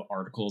a lot of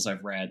articles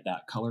I've read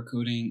that color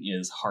coding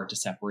is hard to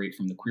separate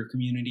from the queer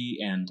community,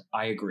 and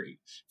I agree.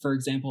 For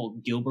example,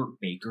 Gilbert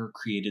Baker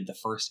created the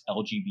first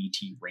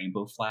LGBT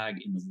rainbow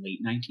flag in the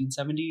late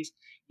 1970s,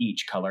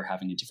 each color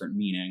having a different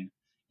meaning.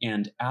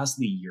 And as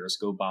the years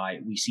go by,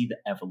 we see the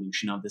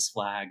evolution of this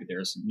flag.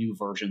 There's new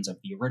versions of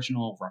the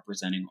original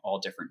representing all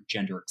different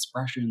gender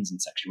expressions and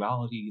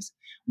sexualities.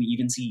 We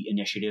even see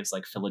initiatives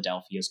like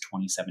Philadelphia's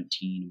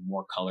 2017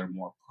 More Color,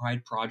 More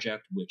Pride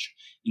project, which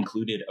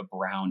included a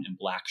brown and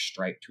black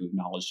stripe to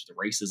acknowledge the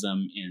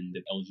racism in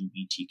the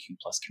LGBTQ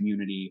plus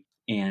community,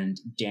 and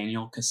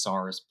Daniel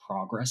Cassar's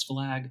Progress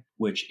flag,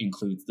 which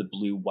includes the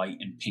blue,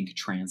 white, and pink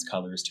trans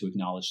colors to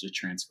acknowledge the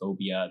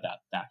transphobia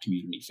that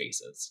community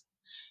faces.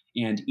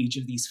 And each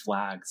of these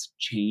flags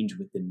change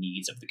with the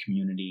needs of the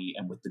community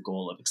and with the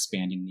goal of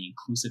expanding the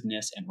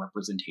inclusiveness and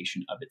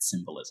representation of its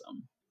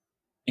symbolism.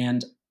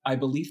 And I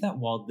believe that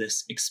while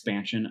this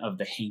expansion of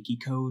the hanky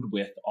code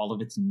with all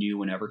of its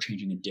new and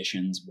ever-changing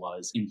additions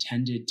was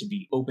intended to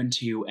be open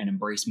to and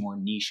embrace more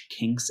niche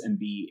kinks and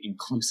be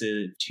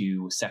inclusive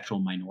to sexual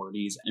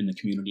minorities in the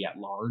community at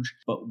large,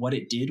 but what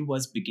it did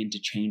was begin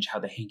to change how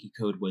the hanky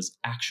code was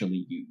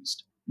actually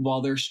used.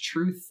 While there's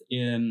truth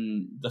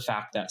in the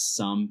fact that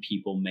some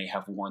people may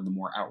have worn the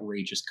more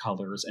outrageous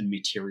colors and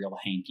material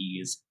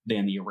hankies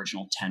than the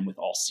original 10 with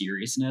all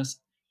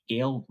seriousness,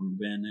 Gail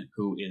Rubin,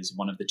 who is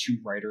one of the two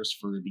writers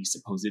for the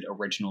supposed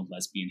original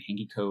lesbian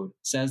hanky code,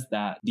 says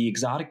that the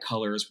exotic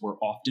colors were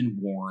often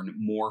worn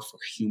more for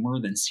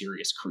humor than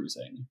serious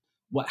cruising.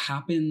 What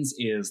happens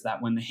is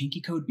that when the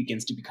hanky code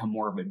begins to become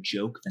more of a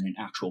joke than an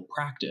actual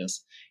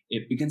practice,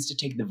 it begins to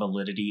take the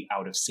validity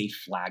out of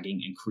safe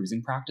flagging and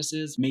cruising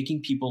practices,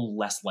 making people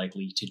less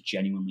likely to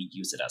genuinely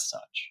use it as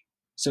such.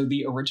 So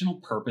the original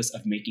purpose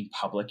of making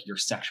public your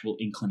sexual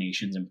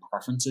inclinations and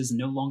preferences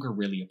no longer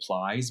really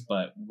applies,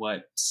 but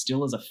what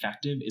still is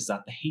effective is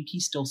that the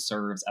hanky still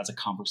serves as a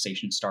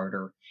conversation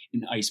starter,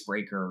 an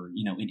icebreaker,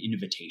 an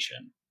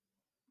invitation.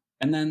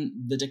 And then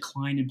the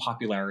decline in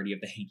popularity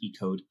of the hanky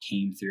code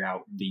came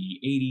throughout the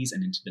 80s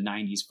and into the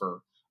 90s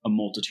for a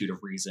multitude of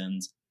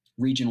reasons.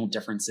 Regional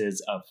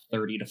differences of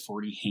 30 to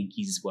 40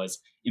 hankies was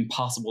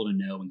impossible to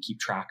know and keep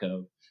track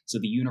of, so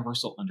the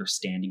universal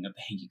understanding of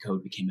the hanky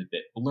code became a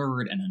bit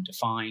blurred and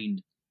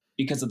undefined.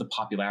 Because of the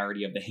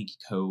popularity of the hanky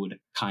code,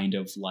 kind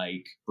of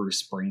like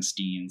Bruce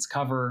Springsteen's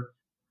cover,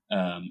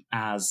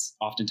 as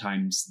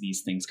oftentimes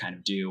these things kind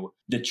of do,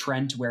 the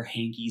trend to wear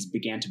hankies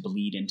began to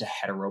bleed into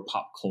hetero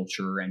pop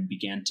culture and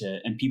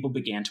people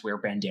began to wear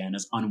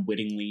bandanas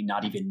unwittingly,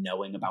 not even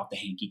knowing about the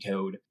hanky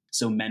code.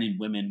 So men and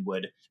women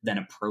would then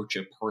approach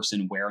a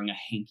person wearing a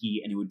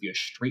hanky, and it would be a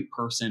straight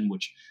person,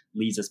 which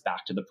leads us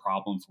back to the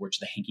problem for which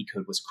the hanky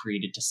code was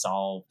created to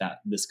solve, that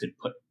this could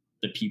put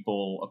the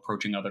people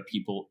approaching other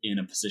people in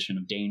a position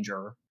of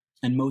danger.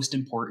 And most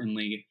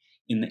importantly,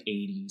 in the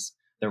 80s,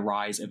 the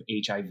rise of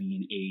HIV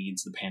and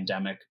AIDS, the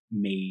pandemic,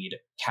 made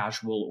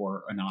casual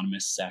or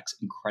anonymous sex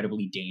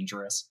incredibly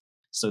dangerous,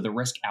 so the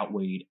risk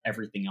outweighed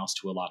everything else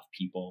to a lot of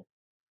people.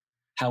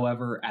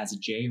 However, as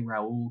J.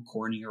 Raoul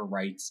Cornier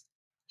writes,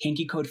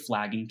 hanky code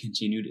flagging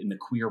continued in the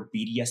queer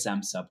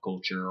BDSM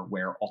subculture,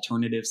 where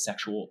alternative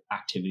sexual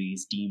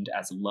activities deemed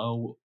as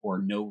low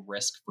or no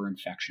risk for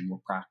infection were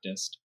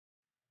practiced.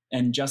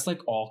 And just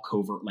like all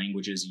covert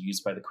languages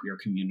used by the queer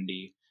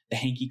community, the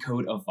hanky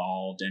code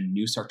evolved and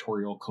new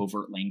sartorial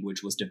covert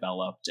language was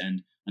developed,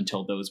 and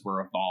until those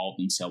were evolved,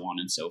 and so on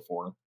and so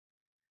forth.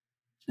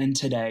 And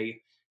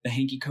today, the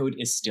hanky code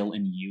is still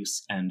in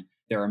use, and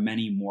there are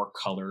many more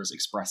colors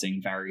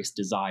expressing various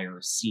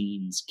desires,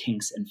 scenes,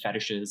 kinks, and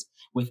fetishes,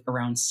 with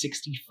around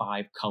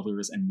 65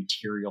 colors and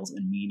materials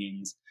and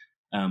meanings.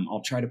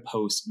 I'll try to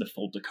post the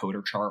full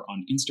decoder chart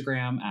on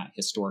Instagram at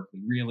Historically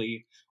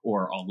Really,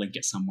 or I'll link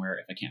it somewhere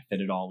if I can't fit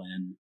it all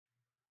in.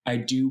 I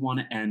do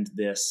want to end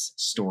this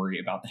story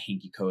about the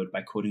hanky code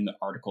by quoting the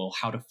article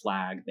How to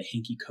Flag the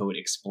Hanky Code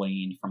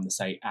Explained from the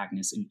site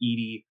Agnes and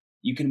Edie.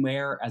 You can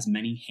wear as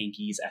many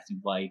hankies as you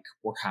like,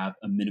 or have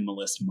a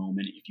minimalist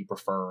moment if you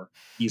prefer.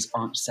 These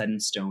aren't set in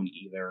stone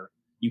either.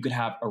 You could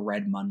have a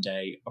red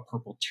Monday, a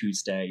purple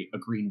Tuesday, a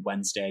green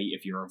Wednesday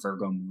if you're a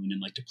Virgo moon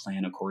and like to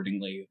plan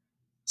accordingly.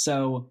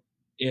 So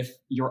if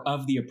you're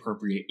of the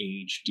appropriate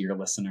age, dear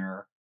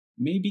listener,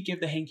 maybe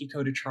give the hanky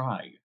code a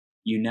try.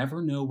 You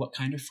never know what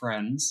kind of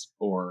friends,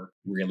 or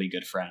really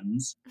good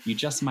friends, you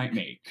just might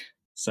make.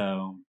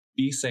 So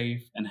be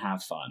safe and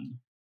have fun.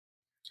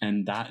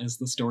 And that is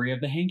the story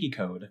of the hanky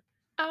code.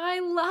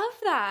 I love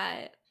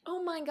that.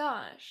 Oh my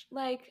gosh.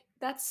 Like,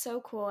 that's so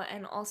cool,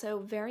 and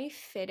also very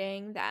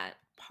fitting that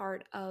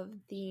part of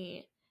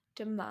the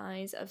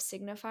demise of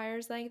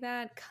signifiers like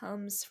that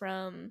comes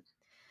from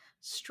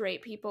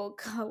straight people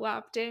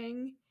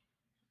co-opting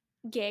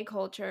gay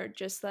culture.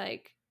 Just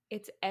like,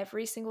 it's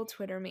every single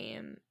Twitter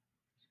meme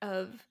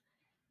of,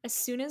 as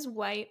soon as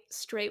white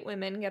straight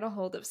women get a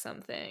hold of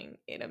something,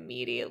 it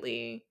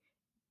immediately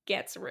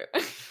gets ruined.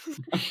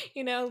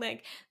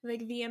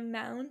 like the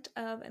amount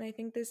of, and I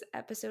think this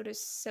episode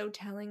is so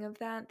telling of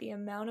that, the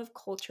amount of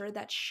culture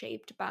that's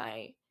shaped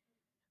by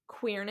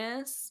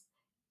queerness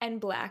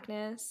and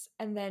blackness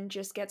and then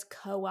just gets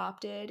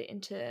co-opted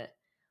into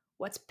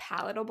what's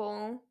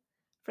palatable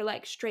for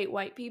like straight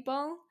white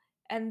people,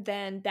 and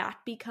then that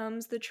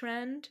becomes the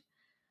trend.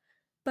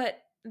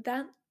 But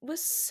that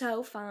was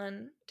so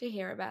fun to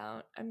hear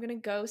about. I'm gonna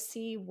go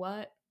see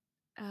what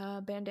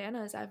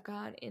bandanas I've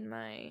got in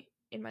my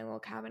little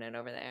cabinet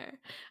over there.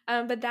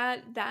 But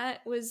that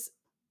was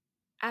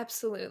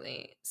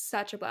absolutely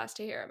such a blast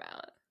to hear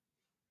about.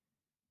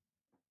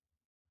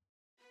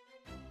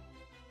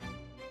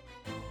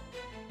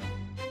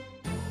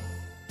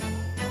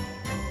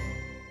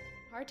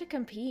 Hard to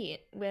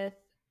compete with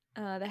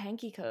the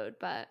hanky code,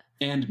 but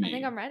And me. I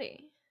think I'm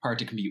ready. Hard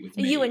to compete with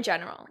me. You in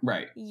general.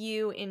 Right.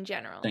 You in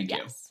general. Thank you.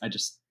 Yes. I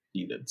just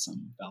needed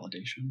some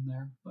validation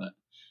there, but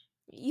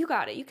you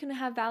got it. You can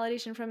have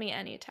validation from me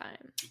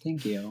anytime.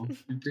 Thank you.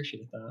 I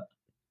appreciate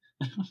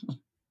that.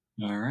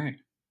 All right.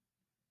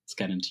 let's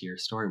get into your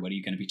story. What are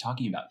you going to be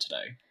talking about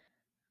today?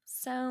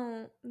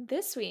 So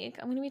this week,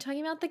 I'm going to be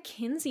talking about the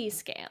Kinsey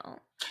scale.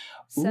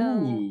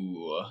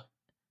 Ooh,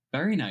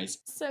 very nice.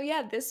 So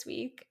yeah, this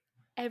week,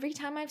 every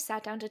time I've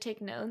sat down to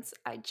take notes,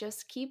 I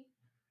just keep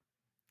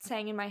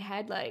saying in my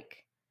head,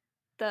 like,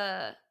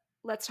 the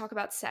 "Let's talk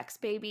about sex,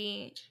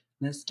 baby"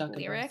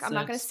 lyric. I'm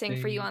not going to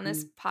sing for you on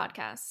this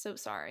podcast, so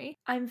sorry.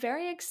 I'm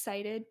very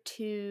excited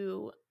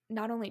to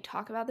not only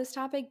talk about this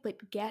topic,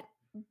 but get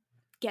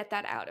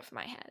that out of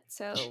my head.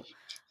 So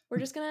we're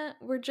just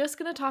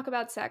gonna talk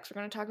about sex.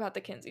 We're gonna talk about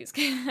the Kinsey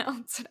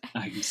scale today.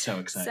 I'm so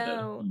excited.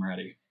 So, I'm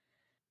ready.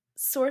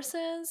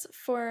 Sources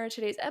for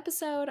today's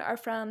episode are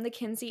from the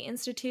Kinsey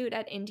Institute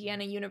at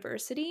Indiana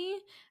University,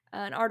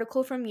 an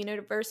article from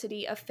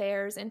University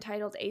Affairs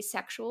entitled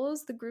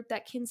Asexuals, the group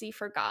that Kinsey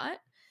forgot,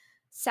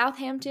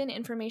 Southampton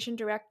Information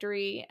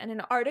Directory, and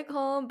an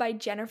article by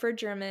Jennifer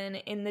German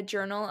in the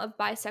Journal of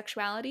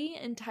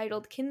Bisexuality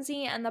entitled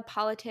Kinsey and the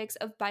Politics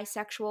of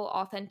Bisexual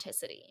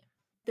Authenticity.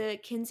 The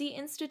Kinsey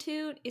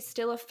Institute is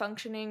still a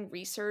functioning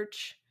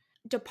research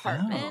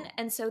department,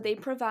 and so they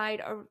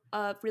provide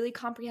a really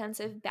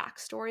comprehensive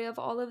backstory of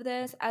all of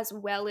this, as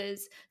well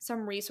as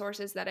some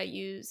resources that I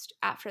used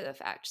after the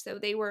fact. So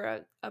they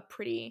were a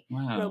pretty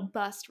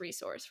robust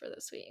resource for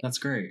this week. That's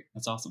great.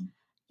 That's awesome.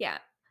 Yeah.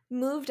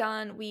 Moved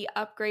on, we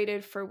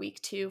upgraded for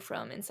week 2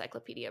 from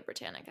Encyclopedia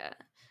Britannica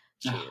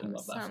to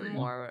some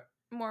more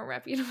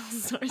reputable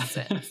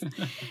sources.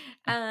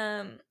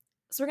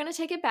 So we're going to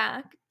take it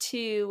back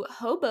to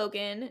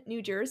Hoboken,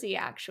 New Jersey,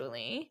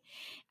 actually,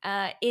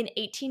 in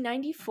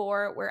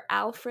 1894, where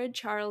Alfred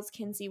Charles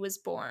Kinsey was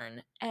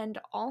born. And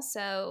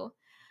also,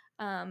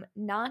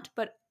 not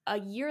but a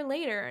year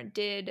later,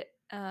 did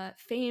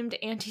famed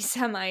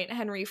anti-Semite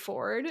Henry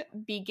Ford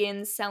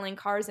begin selling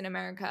cars in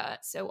America.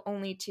 So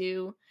only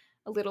to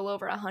a little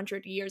over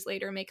 100 years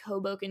later make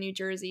Hoboken, New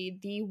Jersey,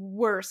 the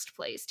worst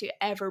place to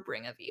ever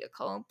bring a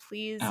vehicle.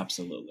 Please.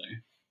 Absolutely.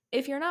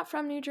 If you're not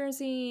from New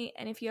Jersey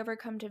and if you ever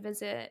come to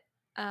visit,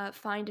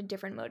 find a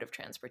different mode of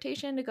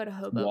transportation to go to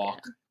Hoboken.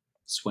 Walk,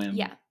 swim,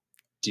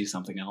 do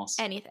something else.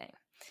 Anything.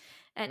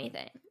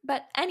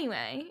 But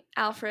anyway,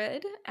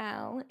 Alfred,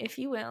 Al, if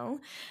you will,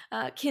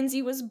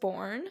 Kinsey was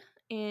born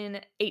in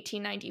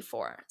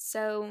 1894.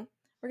 So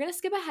we're going to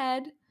skip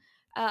ahead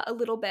a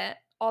little bit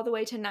all the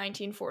way to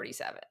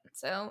 1947.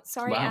 So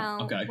sorry,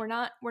 Al, okay.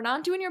 we're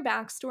not doing your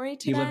backstory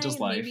today. He lived his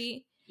life.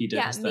 He did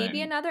his thing.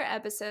 Maybe another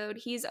episode.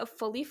 He's a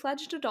fully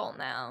fledged adult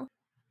now.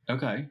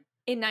 Okay.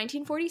 In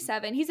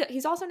 1947,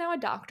 he's also now a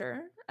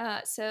doctor.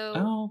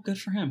 Oh, good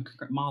for him.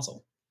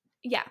 Mazel.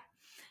 Yeah.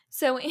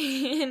 So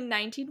in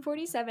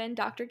 1947,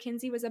 Dr.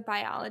 Kinsey was a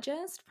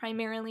biologist,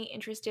 primarily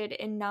interested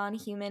in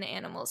non-human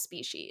animal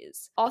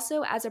species.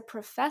 Also, as a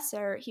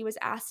professor, he was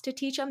asked to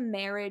teach a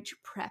marriage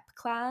prep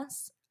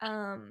class.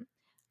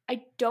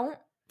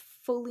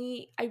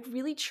 I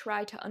really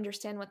try to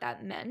understand what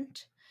that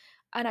meant,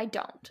 and I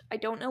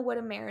don't know what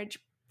a marriage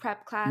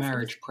prep class is.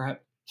 Marriage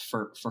prep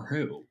for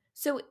who?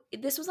 So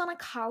this was on a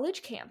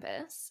college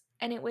campus,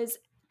 and it was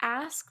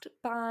asked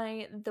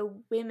by the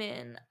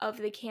women of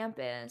the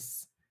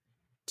campus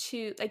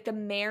to, like, the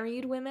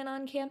married women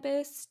on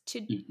campus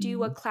to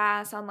do a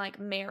class on, like,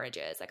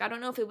 marriages. Like, I don't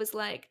know if it was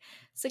like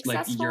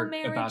successful you're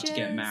marriages. About to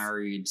get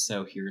married,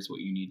 so here's what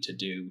you need to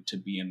do to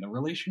be in the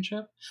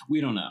relationship.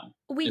 We don't know.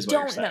 We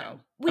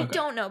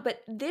don't know,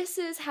 but this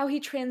is how he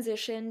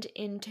transitioned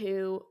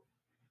into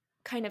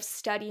kind of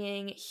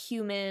studying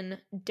human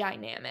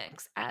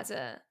dynamics as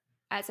a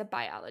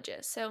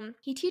biologist. So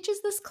he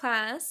teaches this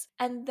class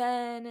and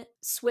then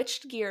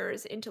switched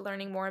gears into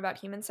learning more about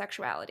human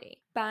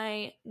sexuality.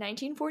 By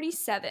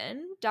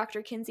 1947,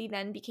 Dr. Kinsey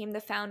then became the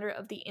founder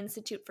of the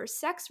Institute for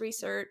Sex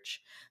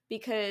Research,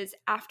 because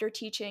after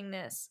teaching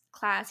this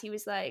class, he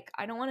was like,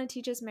 I don't want to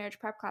teach this marriage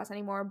prep class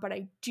anymore, but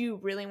I do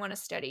really want to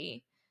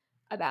study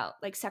about,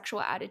 like, sexual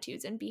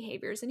attitudes and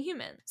behaviors in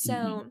humans.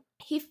 So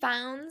he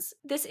founds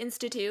this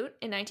institute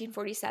in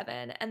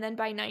 1947, and then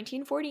by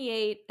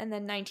 1948 and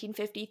then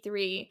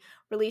 1953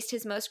 released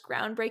his most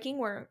groundbreaking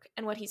work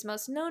and what he's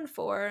most known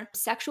for,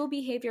 Sexual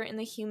Behavior in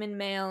the Human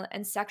Male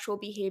and Sexual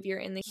Behavior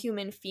in the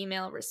Human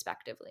Female,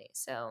 respectively.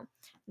 So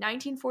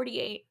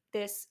 1948,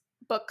 this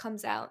book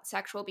comes out,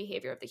 Sexual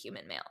Behavior of the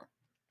Human Male.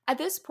 At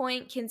this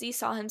point, Kinsey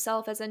saw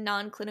himself as a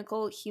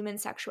non-clinical human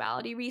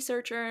sexuality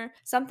researcher,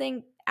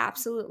 something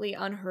absolutely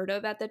unheard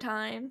of at the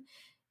time.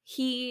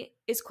 He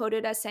is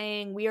quoted as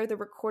saying, "We are the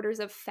recorders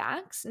of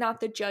facts, not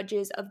the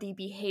judges of the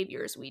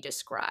behaviors we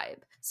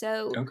describe."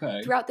 So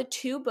throughout the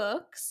 2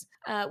 books,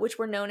 which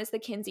were known as the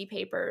Kinsey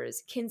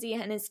Papers, Kinsey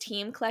and his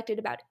team collected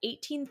about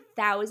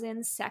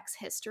 18,000 sex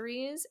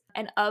histories,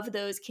 and of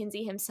those,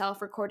 Kinsey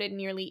himself recorded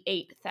nearly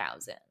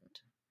 8,000.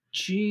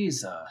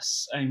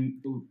 Jesus.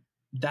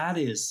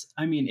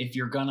 If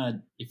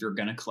you're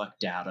gonna collect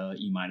data,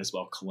 you might as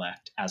well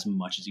collect as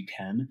much as you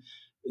can.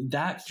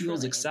 That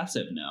feels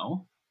excessive,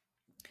 no?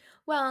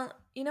 Well,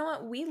 you know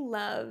what? We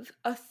love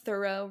a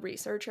thorough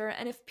researcher,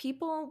 and if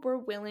people were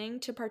willing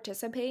to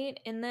participate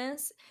in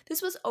this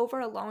was over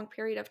a long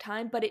period of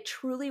time, but it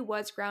truly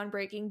was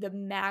groundbreaking, the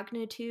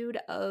magnitude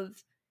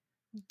of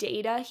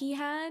data he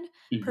had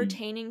Mhm.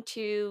 pertaining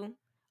to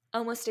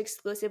almost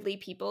exclusively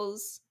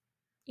people's,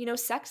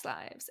 sex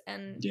lives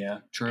Yeah,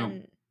 true.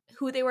 and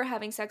who they were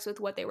having sex with,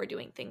 what they were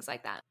doing, things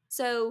like that.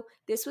 So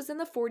this was in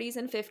the 40s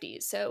and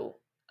 50s. So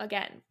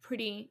again,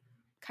 pretty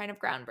kind of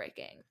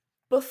groundbreaking.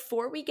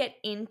 Before we get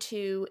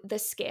into the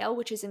scale,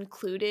 which is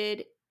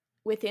included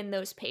within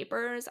those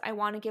papers, I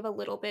want to give a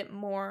little bit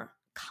more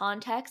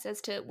context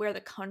as to where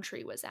the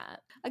country was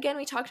at. Again,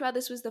 we talked about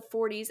this was the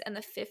 40s and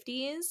the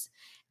 50s,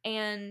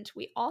 and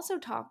we also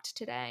talked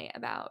today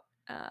about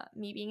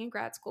me being in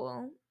grad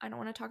school. I don't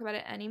want to talk about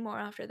it anymore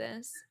after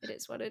this. It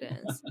is what it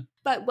is.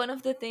 But one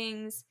of the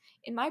things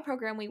in my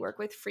program we work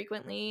with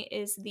frequently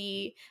is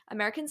the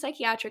American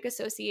Psychiatric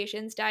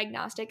Association's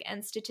Diagnostic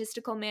and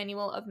Statistical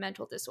Manual of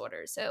Mental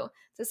Disorders. So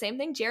it's the same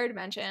thing Jared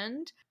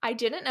mentioned. I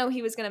didn't know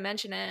he was going to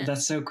mention it.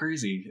 That's so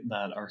crazy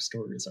that our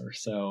stories are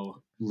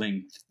so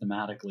linked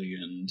thematically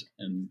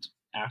and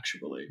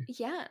actually.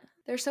 Yeah,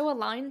 they're so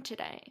aligned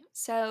today.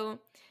 So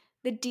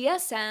the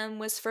DSM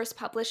was first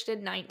published in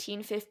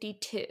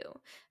 1952.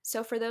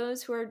 So for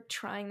those who are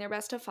trying their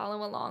best to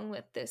follow along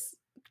with this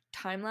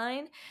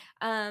timeline,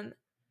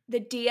 the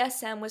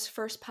DSM was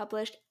first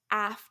published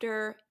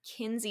after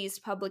Kinsey's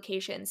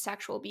publication,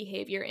 Sexual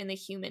Behavior in the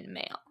Human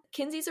Male.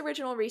 Kinsey's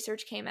original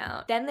research came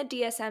out, then the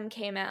DSM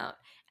came out,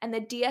 and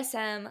the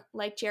DSM,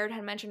 like Jared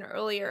had mentioned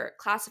earlier,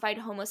 classified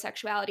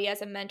homosexuality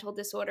as a mental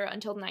disorder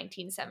until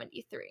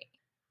 1973.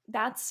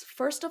 That's,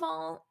 first of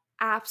all,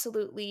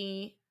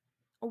 absolutely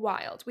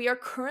wild. We are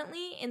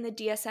currently in the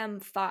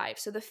DSM-5,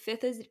 so the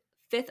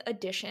fifth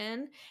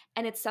edition,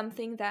 and it's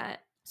something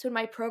that, so in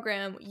my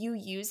program, you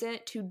use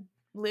it to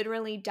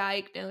literally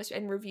diagnose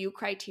and review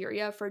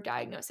criteria for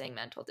diagnosing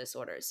mental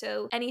disorders.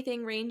 So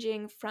anything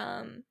ranging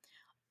from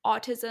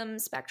autism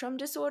spectrum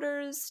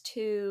disorders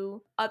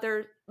to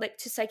other, like,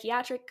 to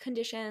psychiatric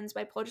conditions,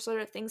 bipolar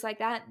disorder, things like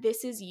that,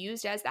 this is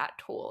used as that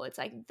tool. It's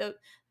like the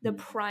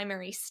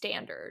primary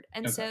standard.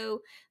 And Okay.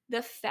 so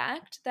the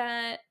fact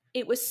that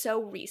it was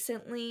so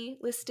recently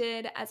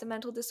listed as a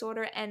mental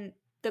disorder, and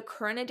the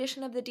current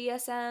edition of the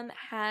DSM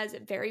has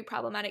very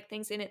problematic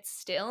things in it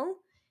still,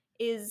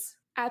 is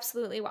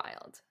absolutely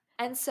wild.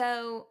 And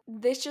so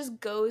this just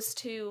goes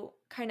to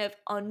kind of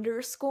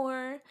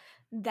underscore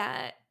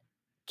that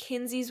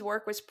Kinsey's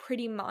work was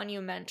pretty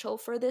monumental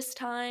for this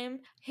time.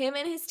 Him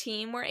and his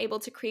team were able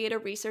to create a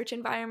research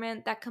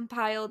environment that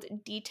compiled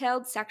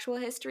detailed sexual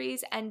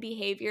histories and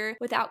behavior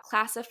without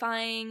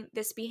classifying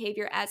this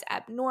behavior as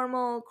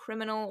abnormal,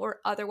 criminal, or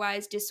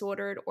otherwise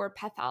disordered or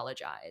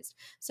pathologized.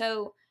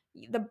 So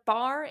the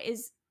bar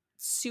is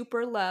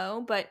super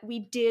low, but we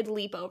did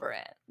leap over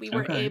it. We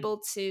were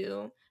able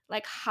to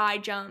like high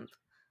jump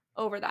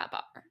over that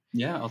bar.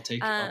 Yeah, I'll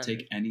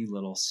take any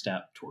little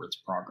step towards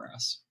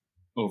progress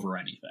over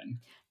anything.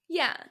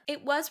 Yeah,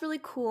 it was really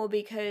cool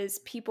because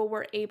people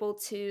were able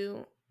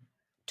to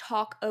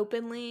talk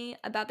openly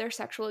about their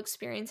sexual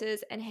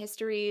experiences and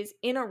histories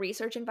in a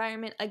research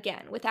environment,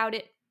 again, without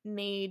it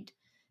made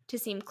to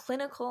seem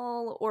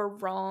clinical or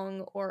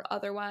wrong or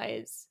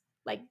otherwise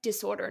like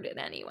disordered in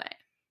any way.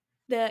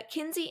 The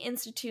Kinsey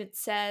Institute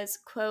says,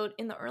 quote,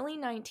 in the early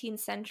 19th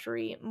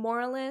century,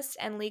 moralists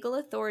and legal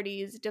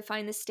authorities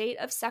defined the state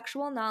of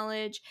sexual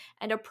knowledge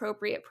and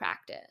appropriate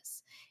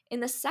practice. In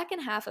the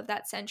second half of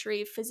that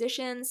century,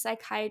 physicians,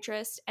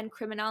 psychiatrists, and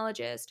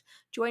criminologists,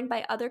 joined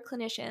by other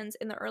clinicians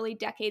in the early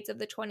decades of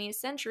the 20th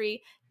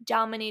century,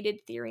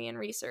 dominated theory and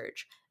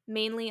research,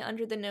 mainly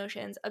under the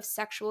notions of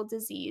sexual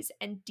disease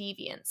and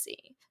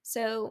deviancy.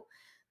 So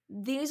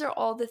these are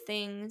all the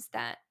things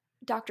that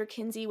Dr.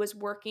 Kinsey was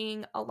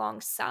working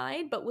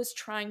alongside but was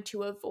trying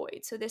to avoid.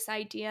 So this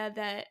idea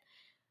that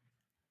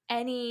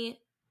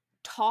any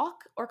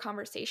talk or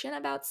conversation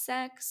about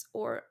sex,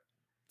 or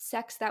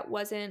sex that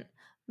wasn't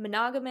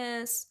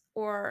monogamous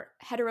or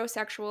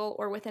heterosexual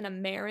or within a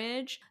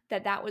marriage,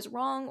 that was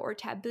wrong or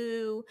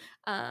taboo,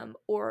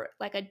 or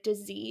like a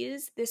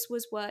disease, this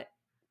was what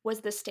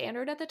was the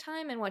standard at the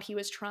time and what he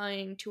was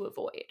trying to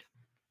avoid.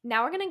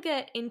 Now we're going to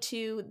get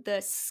into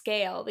the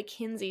scale, the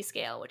Kinsey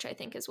scale, which I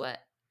think is what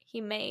he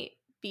may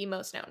be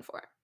most known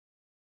for.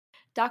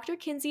 Dr.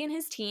 Kinsey and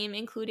his team,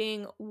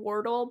 including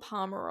Wardle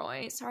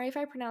Pomeroy, sorry if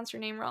I pronounced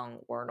your name wrong,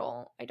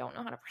 Wardle, I don't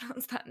know how to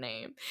pronounce that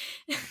name.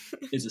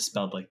 Is it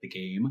spelled like the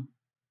game?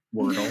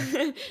 Wardle?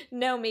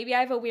 No, maybe I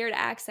have a weird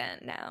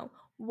accent now.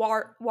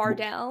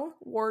 Wardell,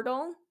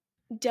 Wardell,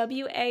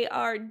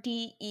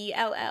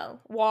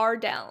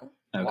 Wardell,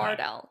 Okay.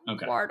 Wardell,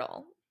 Okay.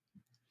 Wardle.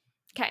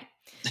 Okay.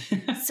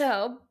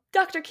 So,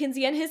 Dr.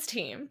 Kinsey and his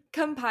team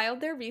compiled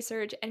their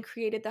research and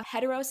created the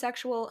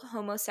heterosexual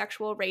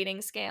homosexual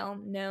rating scale,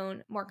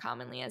 known more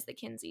commonly as the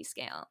Kinsey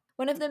scale.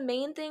 One of the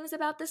main things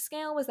about this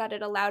scale was that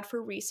it allowed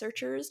for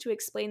researchers to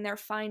explain their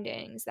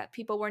findings that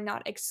people were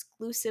not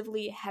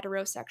exclusively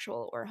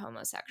heterosexual or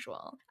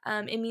homosexual.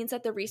 It means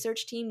that the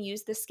research team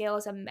used the scale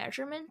as a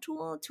measurement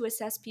tool to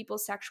assess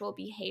people's sexual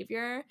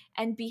behavior,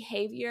 and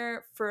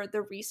behavior for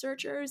the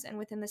researchers and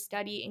within the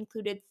study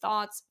included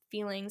thoughts,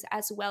 feelings,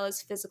 as well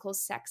as physical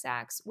sex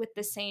acts with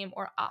the same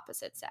or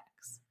opposite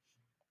sex.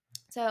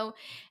 So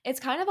it's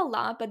kind of a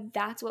lot, but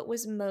that's what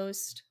was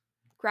most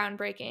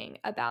groundbreaking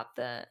about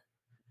the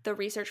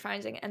research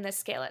finding and the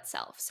scale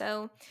itself.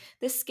 So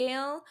the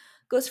scale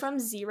goes from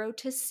 0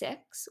 to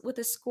 6, with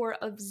a score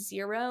of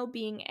 0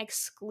 being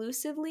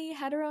exclusively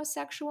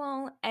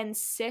heterosexual and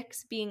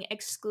 6 being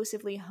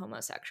exclusively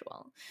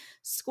homosexual.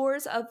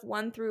 Scores of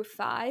 1 through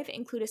 5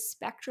 include a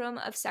spectrum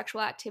of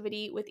sexual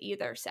activity with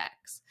either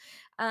sex.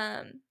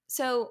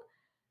 So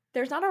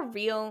there's not a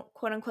real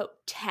quote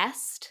unquote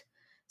test.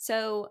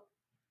 So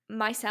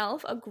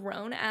myself, a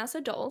grown-ass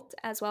adult,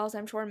 as well as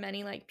I'm sure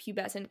many like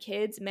pubescent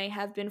kids, may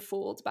have been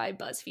fooled by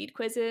BuzzFeed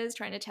quizzes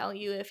trying to tell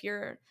you if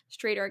you're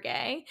straight or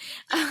gay.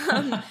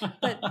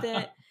 But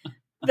the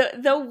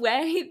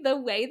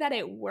way that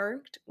it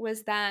worked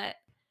was that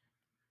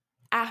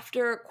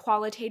after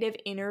qualitative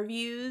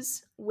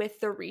interviews with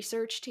the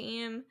research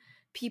team,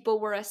 people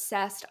were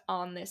assessed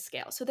on this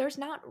scale. So there's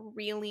not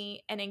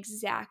really an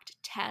exact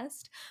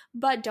test,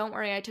 but don't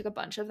worry, I took a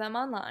bunch of them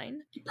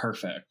online.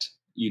 Perfect.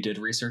 You did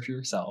research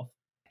yourself.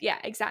 Yeah,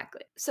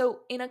 exactly. So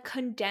in a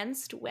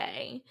condensed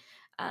way,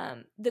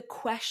 the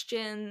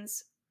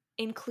questions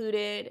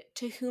included: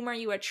 to whom are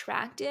you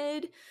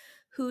attracted?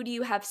 Who do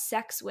you have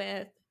sex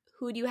with?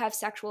 Who do you have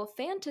sexual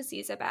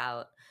fantasies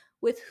about?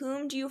 With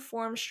whom do you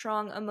form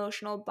strong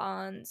emotional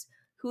bonds?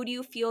 Who do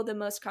you feel the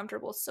most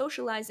comfortable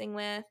socializing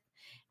with?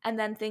 And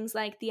then things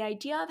like the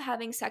idea of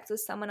having sex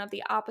with someone of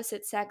the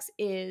opposite sex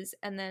is,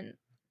 and then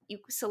you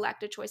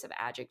select a choice of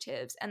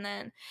adjectives, and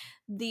then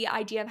the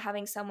idea of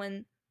having sex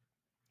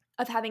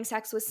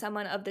with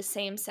someone of the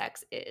same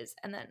sex is,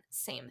 and then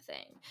same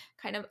thing.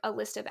 Kind of a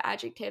list of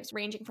adjectives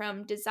ranging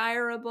from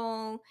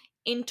desirable,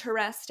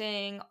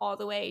 interesting, all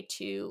the way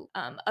to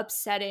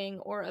upsetting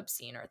or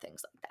obscene or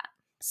things like that.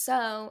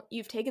 So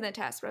you've taken the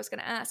test, but I was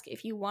going to ask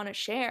if you want to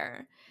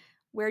share,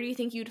 where do you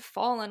think you'd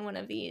fall on one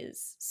of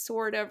these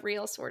sort of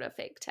real, sort of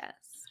fake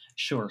tests?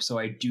 Sure. So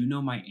I do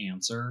know my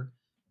answer,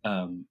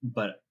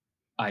 but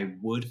I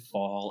would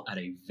fall at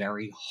a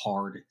very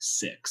hard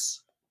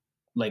 6.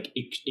 Like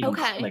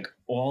Okay. like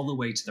all the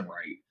way to the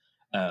right.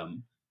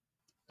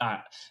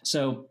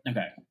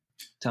 Okay,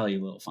 tell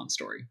you a little fun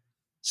story.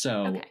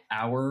 So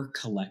our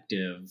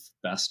collective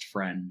best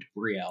friend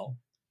Brielle,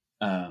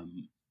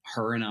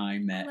 her and I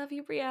met. I love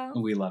you,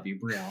 Brielle. We love you,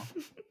 Brielle.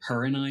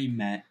 Her and I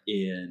met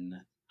in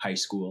high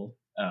school,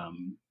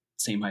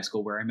 same high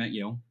school where I met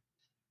you.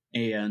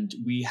 And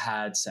we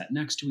had sat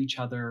next to each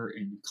other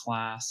in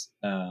class,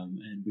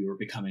 and we were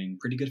becoming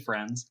pretty good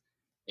friends.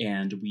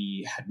 And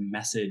we had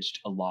messaged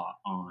a lot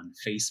on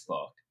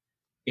Facebook.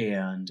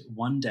 And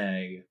one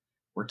day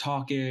we're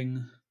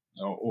talking,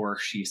 or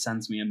she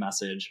sends me a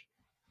message.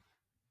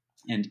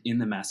 And in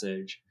the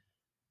message,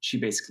 she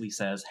basically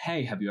says,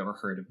 "Hey, have you ever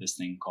heard of this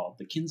thing called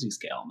the Kinsey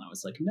scale?" And I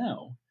was like,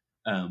 "No.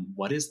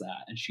 What is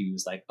that?" And she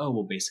was like, "Oh,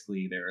 well,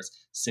 basically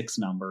there's 6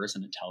 numbers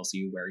and it tells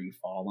you where you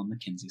fall on the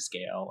Kinsey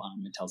scale.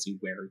 It tells you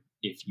where,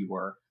 if you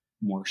are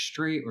more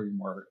straight or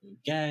more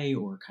gay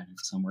or kind of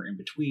somewhere in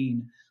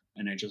between.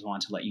 And I just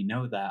want to let you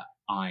know that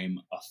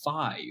I'm a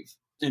 5."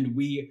 And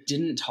we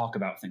didn't talk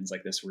about things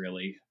like this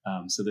really.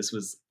 So this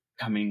was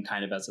coming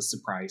kind of as a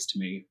surprise to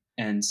me.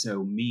 And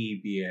so me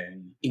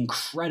being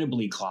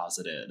incredibly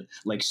closeted,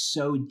 like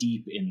so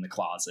deep in the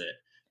closet,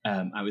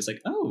 I was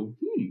like, "Oh,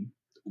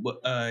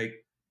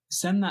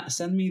 send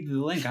me the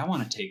link. I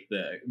want to take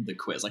the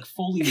quiz," like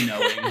fully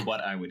knowing what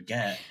I would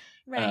get.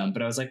 Right.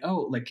 But I was like,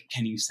 "Oh, like,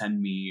 can you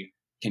send me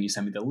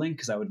the link?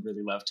 Because I would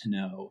really love to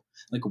know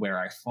like where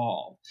I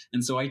fall."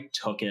 And so I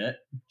took it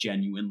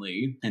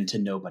genuinely, and to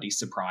nobody's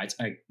surprise,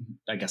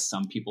 I guess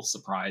some people's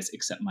surprise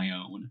except my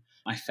own,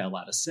 I fell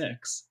out of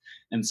 6.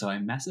 And so I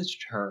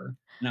messaged her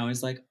and I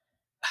was like,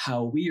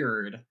 "How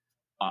weird.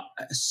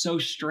 So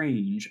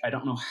strange. I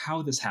don't know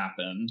how this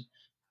happened.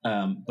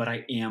 But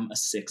I am a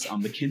 6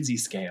 on the Kinsey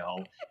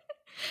scale."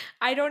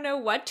 I don't know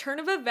what turn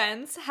of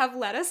events have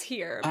led us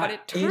here, but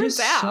it turns it is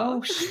out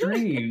so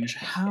strange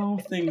how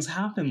things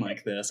happen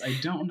like this. I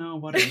don't know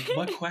what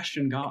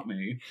question got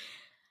me,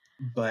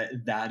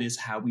 but that is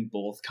how we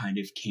both kind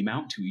of came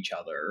out to each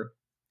other.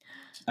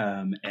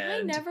 And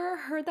I never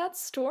heard that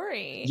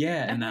story.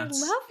 Yeah, and I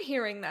love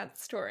hearing that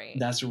story.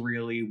 That's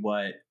really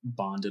what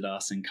bonded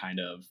us and kind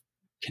of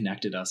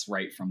connected us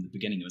right from the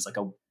beginning. It was like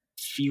a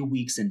few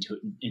weeks into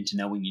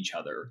knowing each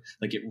other.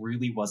 Like, it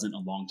really wasn't a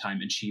long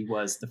time, and she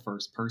was the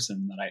first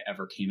person that I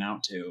ever came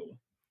out to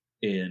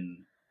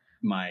in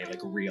my like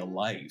real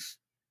life.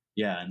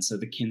 Yeah, and so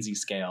the Kinsey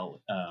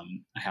scale, I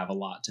have a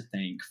lot to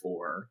thank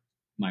for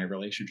my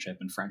relationship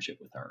and friendship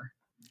with her.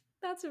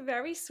 That's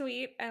very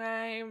sweet, and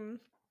I'm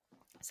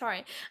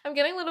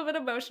getting a little bit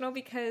emotional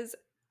because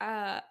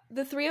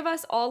the 3 of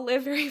us all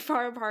live very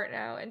far apart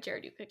now, and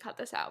Jared, you could cut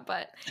this out,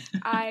 but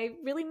I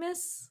really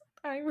miss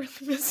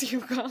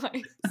you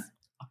guys.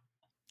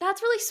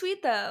 That's really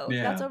sweet though.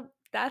 Yeah.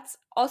 That's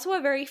also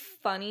a very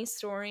funny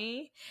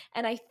story,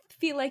 and I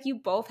feel like you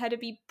both had to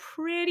be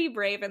pretty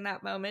brave in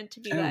that moment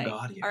to be all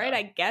right,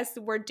 I guess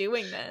we're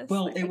doing this.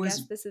 Well, I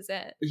guess this is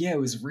it. Yeah, it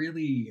was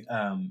really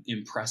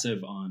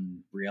impressive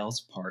on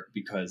Brielle's part,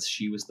 because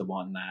she was the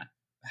one that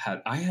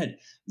had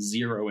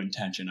zero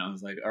intention. I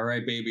was like, all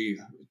right, baby,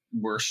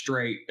 we're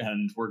straight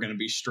and we're going to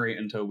be straight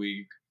until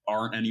we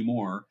aren't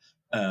anymore.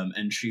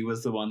 And she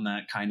was the one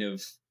that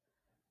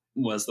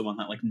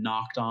like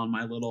knocked on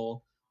my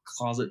little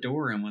closet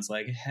door and was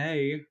like,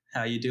 hey,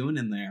 how you doing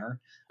in there?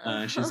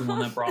 She's the one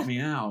that brought me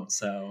out.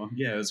 So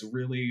yeah, it was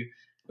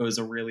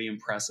a really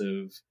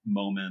impressive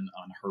moment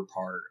on her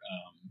part.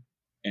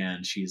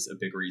 And she's a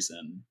big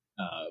reason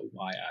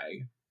why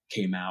I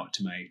came out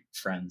to my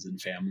friends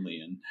and family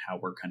and how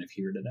we're kind of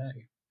here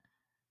today.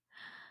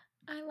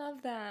 I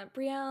love that.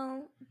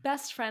 Brielle,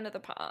 best friend of the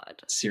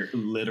pod.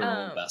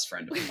 Literal best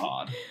friend of the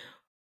pod.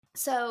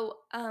 So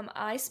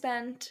I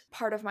spent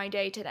part of my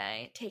day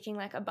today taking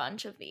like a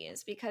bunch of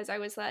these because I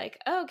was like,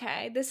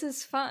 okay, this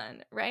is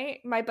fun, right?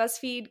 My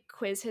BuzzFeed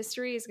quiz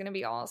history is going to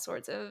be all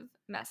sorts of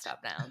messed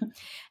up now.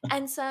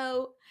 And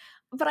so,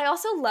 but I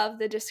also love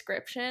the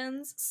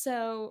descriptions.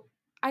 So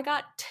I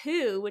got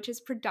 2, which is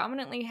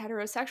predominantly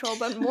heterosexual,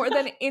 but more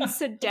than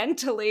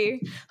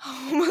incidentally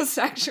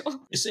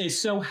homosexual. It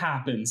so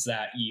happens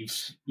that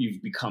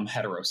you've become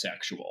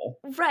heterosexual.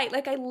 Right,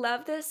 like I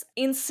love this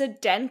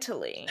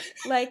incidentally.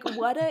 Like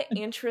what an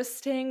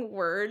interesting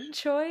word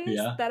choice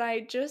that I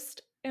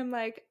just am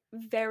like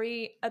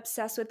very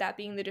obsessed with that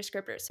being the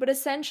descriptors. But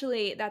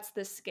essentially that's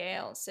the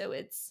scale. So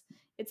it's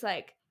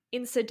like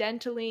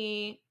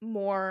incidentally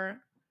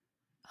more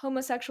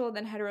homosexual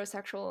than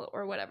heterosexual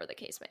or whatever the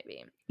case may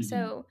be. Mm-hmm.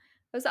 So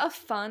it was a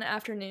fun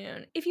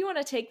afternoon. If you want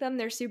to take them,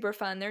 they're super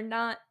fun. They're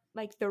not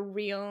like the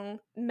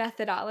real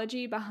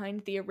methodology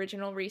behind the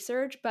original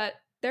research, but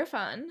they're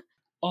fun.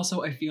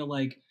 Also, I feel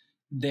like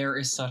there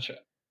is such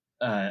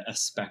a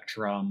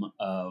spectrum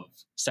of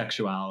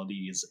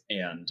sexualities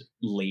and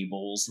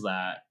labels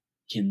that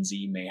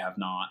Kinsey may have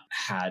not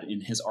had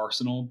in his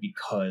arsenal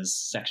because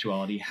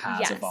sexuality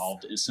has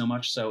evolved so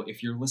much. So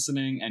if you're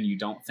listening and you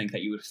don't think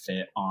that you would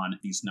fit on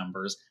these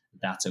numbers,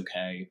 that's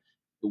okay.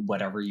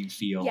 Whatever you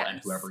feel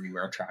and whoever you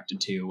are attracted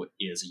to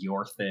is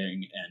your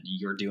thing and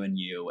you're doing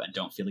you, and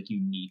don't feel like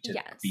you need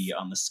to be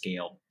on the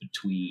scale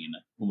between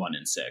 1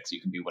 and 6.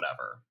 You can be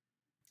whatever.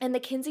 And the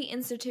Kinsey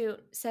Institute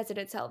says it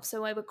itself.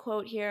 So I have a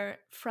quote here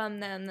from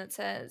them that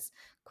says,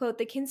 quote,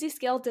 "The Kinsey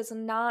scale does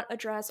not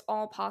address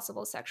all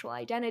possible sexual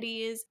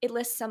identities. It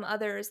lists some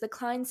others. The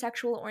Klein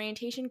sexual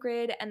orientation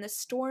grid and the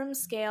Storm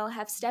scale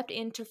have stepped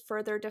in to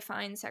further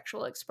define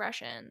sexual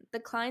expression. The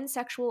Klein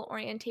sexual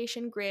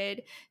orientation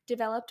grid,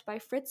 developed by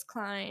Fritz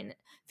Klein,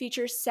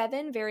 features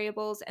 7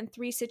 variables and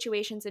 3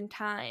 situations in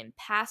time,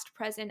 past,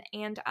 present,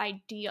 and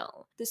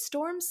ideal. The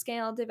Storm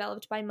scale,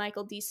 developed by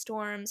Michael D.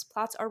 Storms,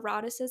 plots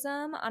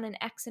eroticism on an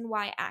X and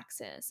Y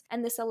axis,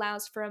 and this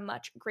allows for a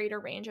much greater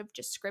range of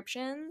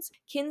descriptions.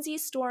 Kinsey,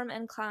 Storm,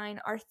 and Klein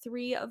are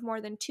 3 of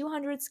more than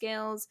 200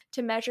 scales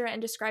to measure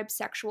and describe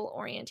sexual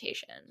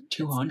orientation."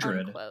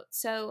 200? Unquote.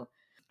 So,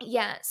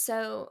 yeah,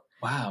 so...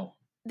 Wow.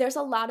 There's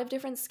a lot of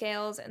different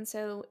scales, and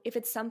so if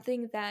it's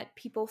something that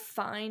people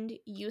find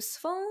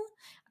useful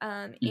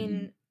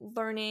in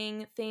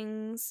learning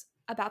things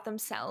about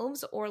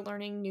themselves or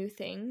learning new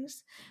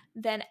things,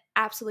 then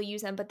absolutely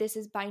use them. But this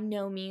is by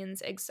no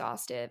means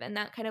exhaustive, and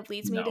that kind of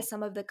leads me to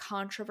some of the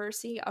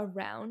controversy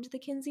around the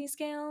Kinsey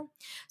scale.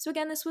 So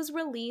again, this was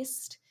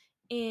released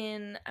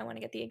in, I want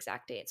to get the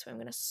exact date, so I'm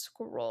going to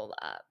scroll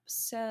up.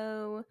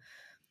 So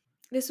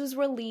this was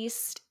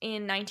released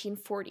in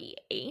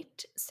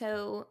 1948,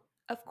 so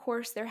of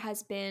course there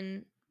has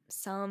been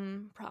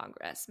some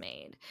progress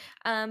made.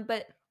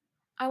 But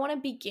I want to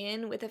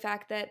begin with the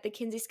fact that the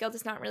Kinsey scale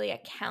does not really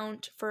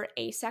account for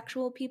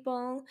asexual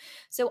people.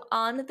 So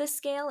on the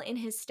scale in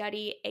his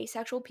study,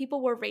 asexual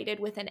people were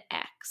rated with an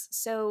X.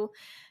 So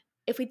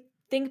if we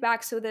think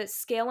back, so the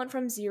scale went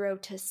from 0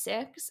 to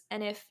 6,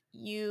 and if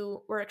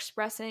you were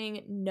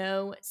expressing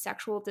no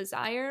sexual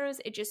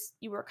desires,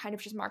 you were kind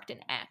of just marked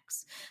an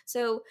X.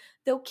 So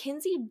though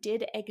Kinsey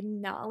did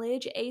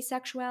acknowledge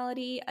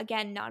asexuality,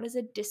 again, not as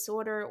a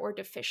disorder or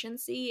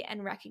deficiency,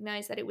 and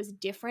recognize that it was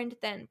different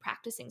than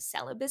practicing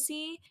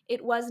celibacy,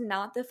 it was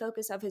not the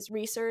focus of his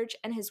research,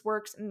 and his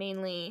works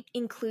mainly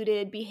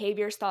included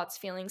behaviors, thoughts,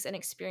 feelings, and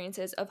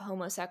experiences of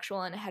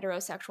homosexual and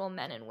heterosexual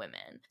men and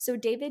women. So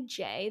David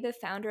J., the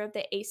founder of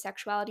the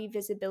Asexuality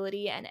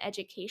Visibility and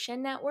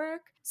Education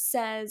Network,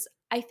 says,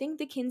 "I think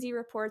the Kinsey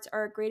reports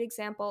are a great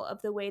example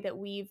of the way that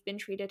we've been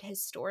treated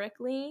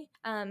historically."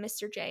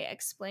 Mr. J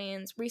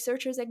explains,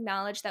 "Researchers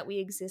acknowledge that we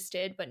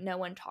existed, but no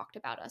one talked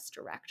about us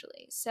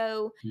directly."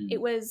 So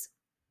it was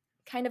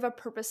kind of a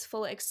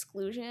purposeful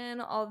exclusion,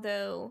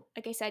 although,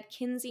 like I said,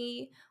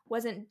 Kinsey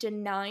wasn't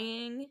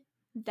denying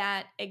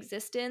that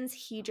existence.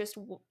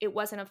 It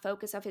wasn't a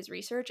focus of his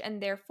research,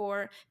 and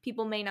therefore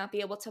people may not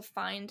be able to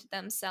find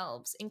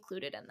themselves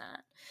included in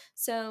that.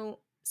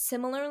 So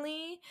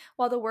similarly,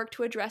 while the work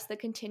to address the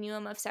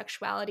continuum of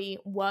sexuality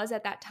was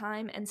at that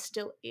time and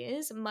still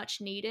is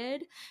much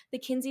needed, the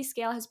Kinsey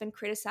scale has been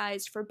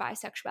criticized for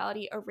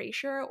bisexuality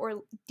erasure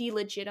or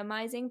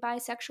delegitimizing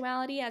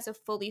bisexuality as a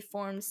fully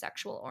formed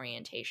sexual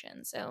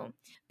orientation. So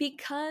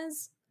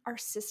because our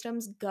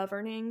systems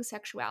governing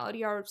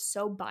sexuality are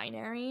so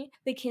binary,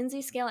 the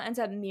Kinsey scale ends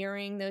up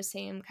mirroring those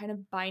same kind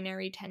of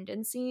binary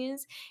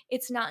tendencies.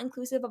 It's not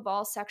inclusive of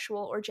all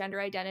sexual or gender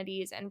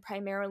identities and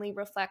primarily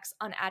reflects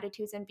on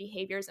attitudes and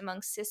behaviors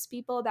among cis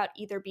people about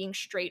either being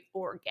straight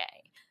or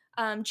gay.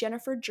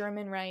 Jennifer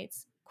German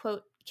writes,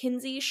 quote,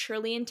 Kinsey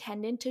surely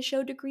intended to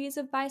show degrees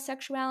of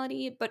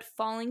bisexuality, but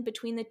falling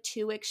between the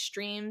two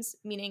extremes,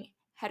 meaning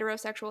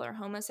heterosexual or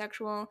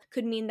homosexual,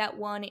 could mean that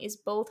one is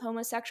both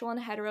homosexual and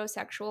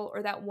heterosexual,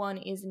 or that one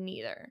is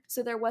neither.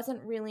 So it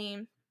wasn't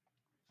really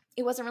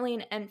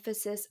an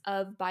emphasis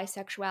of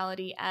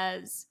bisexuality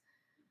as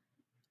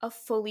a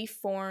fully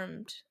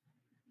formed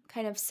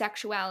kind of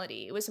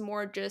sexuality. It was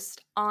more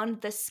just on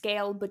the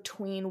scale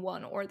between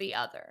one or the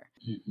other.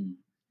 Mm-hmm.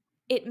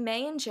 It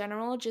may in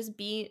general just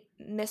be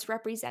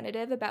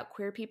misrepresentative about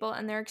queer people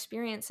and their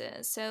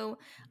experiences. So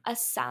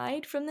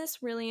aside from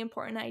this really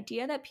important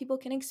idea that people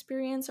can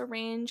experience a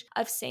range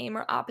of same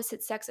or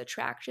opposite sex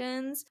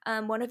attractions,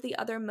 one of the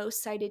other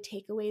most cited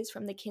takeaways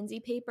from the Kinsey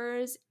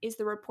papers is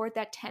the report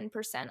that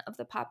 10% of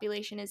the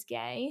population is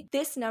gay.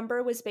 This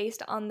number was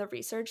based on the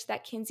research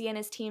that Kinsey and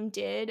his team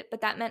did,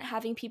 but that meant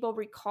having people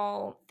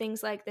recall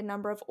things like the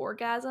number of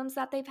orgasms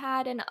that they've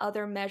had and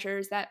other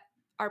measures that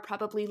are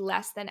probably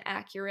less than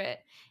accurate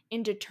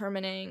in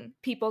determining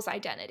people's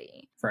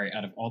identity. Right.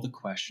 Out of all the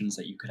questions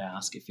that you could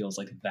ask, it feels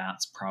like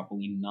that's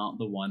probably not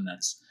the one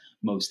that's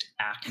most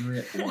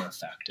accurate or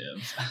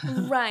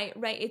effective. Right.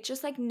 It's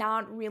just like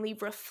not really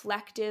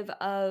reflective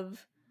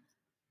of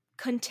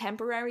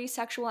contemporary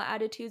sexual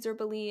attitudes or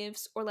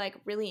beliefs, or like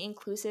really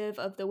inclusive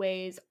of the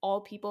ways all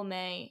people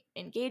may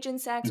engage in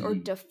sex or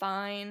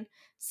define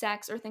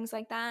sex or things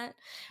like that.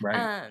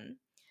 Right.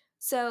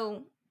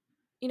 So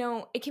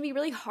it can be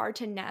really hard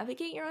to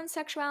navigate your own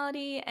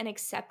sexuality and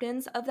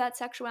acceptance of that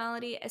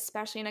sexuality,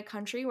 especially in a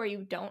country where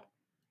you don't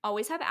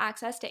always have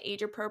access to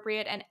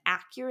age-appropriate and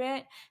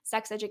accurate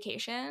sex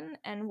education.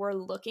 And we're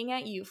looking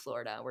at you,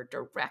 Florida. We're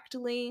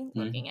directly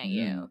looking at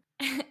you.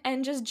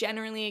 And just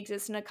generally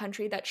exist in a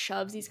country that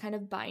shoves these kind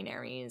of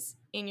binaries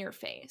in your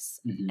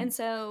face. And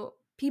so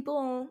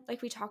people,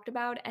 like we talked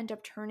about, end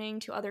up turning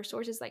to other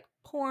sources like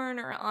porn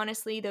or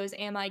honestly those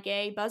Am I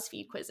Gay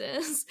BuzzFeed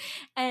quizzes.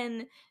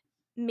 And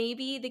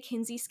maybe the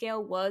Kinsey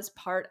scale was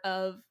part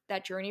of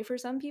that journey for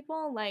some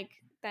people, like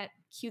that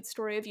cute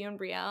story of you and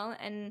Brielle.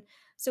 And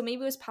so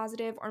maybe it was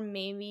positive or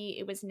maybe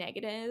it was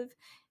negative.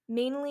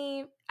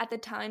 Mainly at the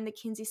time, the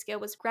Kinsey scale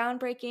was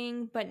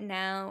groundbreaking, but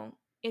now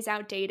is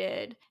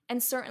outdated.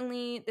 And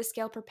certainly the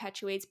scale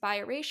perpetuates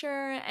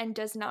bi-erasure and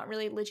does not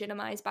really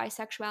legitimize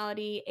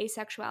bisexuality,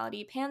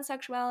 asexuality,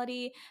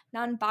 pansexuality,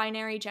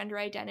 non-binary gender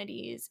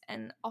identities,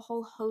 and a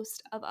whole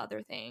host of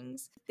other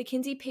things. The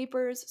Kinsey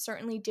papers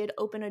certainly did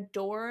open a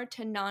door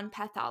to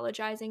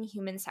non-pathologizing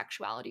human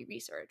sexuality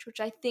research, which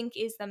I think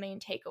is the main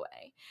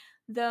takeaway.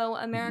 Though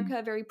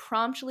America very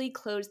promptly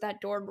closed that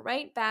door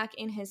right back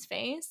in his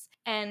face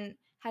and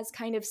has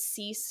kind of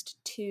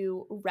ceased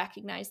to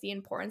recognize the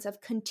importance of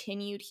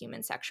continued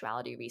human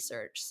sexuality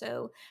research.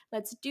 So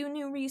let's do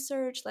new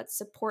research, let's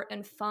support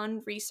and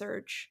fund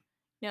research,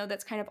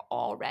 that's kind of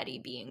already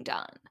being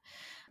done.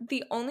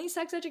 The only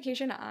sex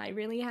education I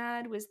really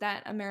had was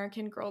that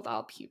American Girl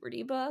Doll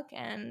puberty book,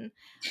 and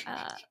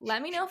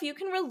let me know if you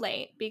can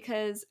relate,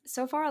 because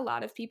so far a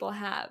lot of people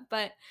have,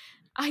 but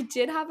I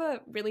did have a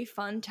really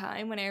fun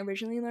time when I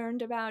originally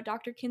learned about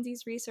Dr.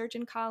 Kinsey's research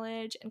in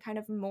college and kind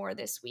of more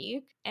this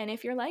week. And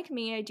if you're like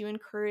me, I do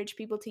encourage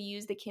people to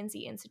use the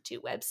Kinsey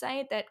Institute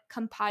website that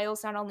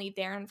compiles not only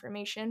their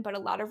information, but a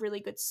lot of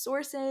really good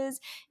sources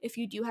if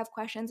you do have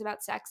questions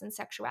about sex and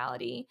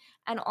sexuality,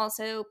 and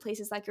also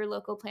places like your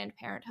local Planned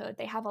Parenthood.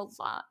 They have a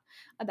lot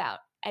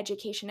about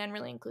education and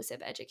really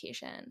inclusive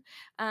education.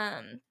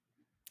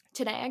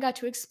 Today, I got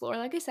to explore,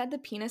 like I said, the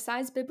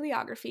penis-sized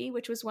bibliography,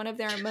 which was one of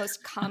their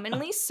most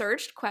commonly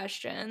searched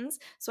questions.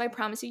 So I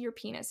promise you your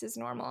penis is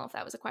normal. If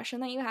that was a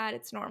question that you had,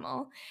 it's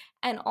normal.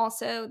 And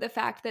also the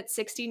fact that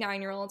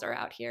 69-year-olds are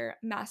out here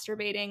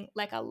masturbating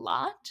like a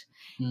lot.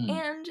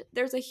 And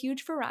there's a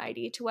huge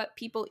variety to what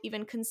people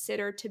even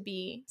consider to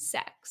be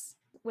sex,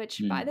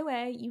 which, by the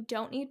way, you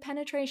don't need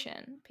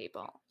penetration,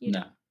 people. You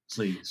don't.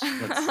 Please.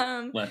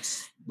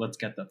 Let's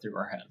get that through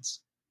our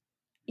heads.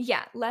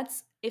 Yeah,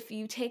 if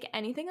you take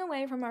anything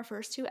away from our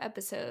first 2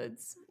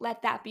 episodes,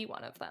 let that be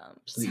one of them.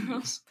 Please.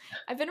 So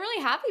I've been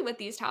really happy with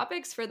these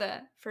topics for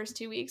the first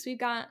 2 weeks. We've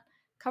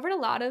covered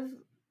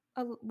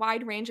a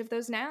wide range of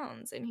those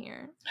nouns in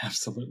here.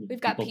 Absolutely.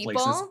 We've got people,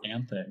 places,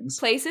 and things.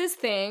 Places,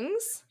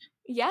 things.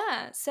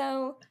 Yeah,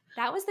 so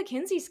that was the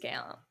Kinsey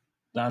scale.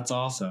 That's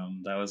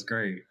awesome. That was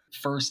great.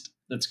 First,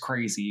 that's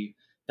crazy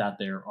that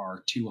there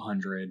are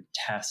 200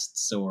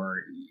 tests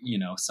or,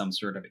 some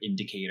sort of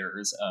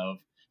indicators of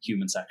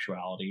human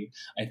sexuality.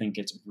 I think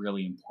it's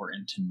really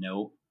important to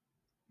note,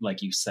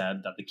 like you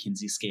said, that the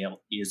Kinsey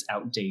scale is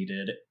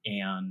outdated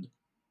and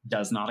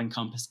does not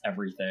encompass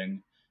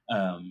everything.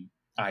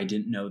 I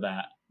didn't know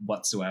that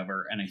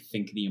whatsoever. And I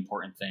think the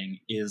important thing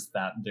is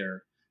that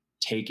they're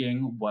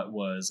taking what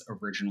was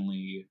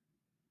originally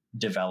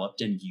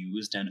developed and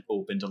used and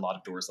opened a lot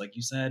of doors, like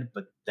you said,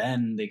 but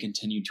then they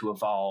continue to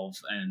evolve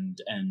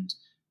and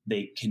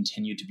they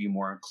continue to be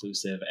more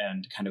inclusive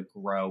and kind of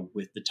grow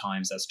with the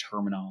times as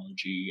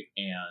terminology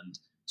and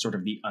sort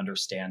of the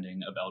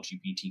understanding of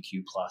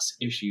LGBTQ plus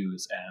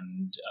issues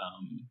and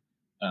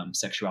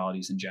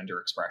sexualities and gender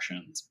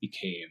expressions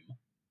became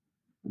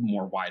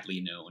more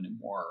widely known and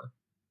more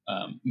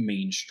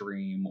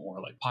mainstream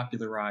or like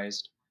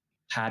popularized.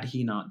 Had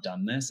he not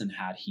done this, and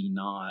had he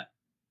not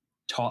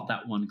taught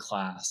that one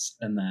class,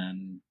 and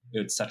then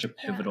it's such a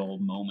pivotal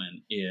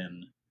moment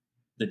in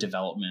the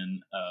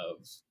development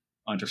of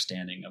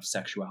understanding of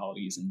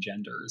sexualities and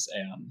genders,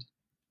 and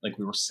like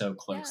we were so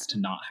close to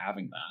not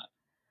having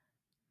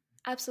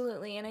that.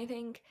 Absolutely. And I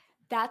think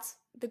that's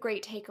the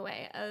great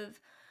takeaway of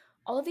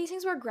all of these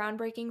things were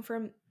groundbreaking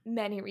for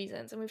many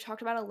reasons, and we've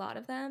talked about a lot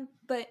of them,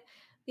 but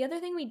the other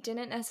thing we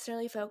didn't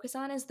necessarily focus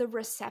on is the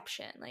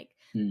reception. Like,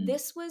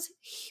 this was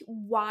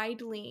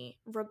widely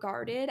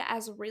regarded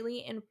as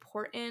really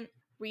important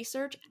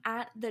research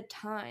at the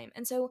time.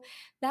 And so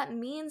that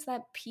means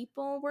that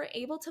people were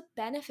able to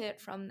benefit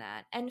from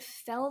that and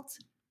felt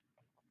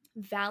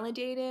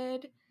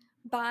validated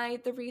by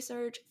the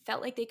research,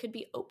 felt like they could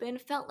be open,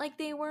 felt like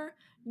they were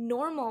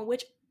normal,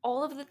 which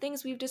all of the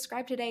things we've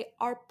described today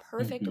are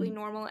perfectly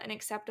normal and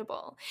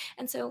acceptable.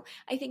 And so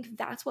I think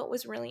that's what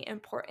was really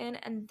important,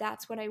 and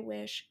that's what I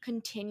wish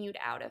continued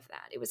out of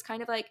that. It was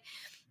kind of like,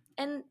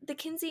 and the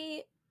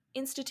Kinsey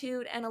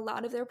Institute and a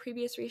lot of their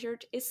previous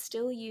research is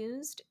still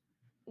used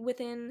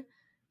within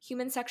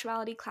human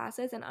sexuality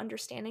classes and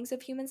understandings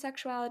of human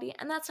sexuality,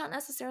 and that's not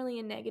necessarily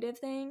a negative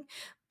thing,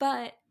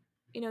 but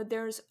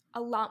there's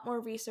a lot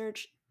more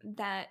research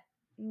that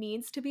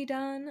needs to be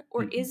done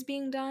or is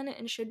being done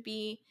and should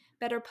be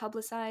better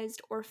publicized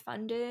or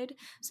funded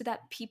so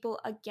that people,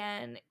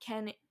 again,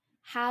 can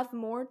have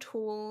more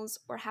tools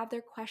or have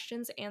their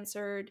questions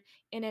answered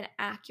in an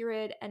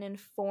accurate and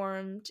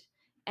informed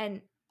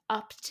and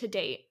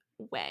up-to-date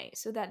way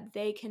so that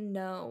they can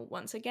know,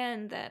 once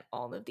again, that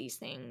all of these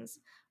things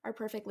are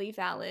perfectly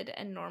valid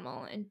and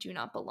normal and do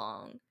not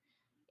belong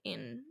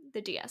in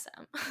the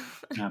DSM.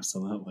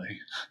 Absolutely.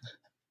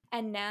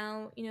 And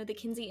now, the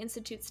Kinsey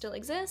Institute still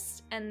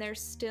exists, and they're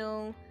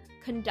still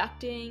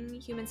conducting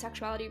human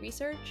sexuality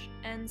research,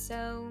 and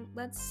so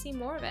let's see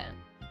more of it.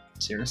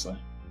 Seriously.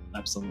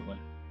 Absolutely.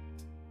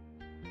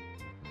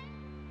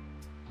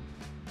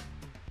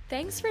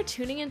 Thanks for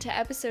tuning into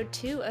episode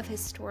 2 of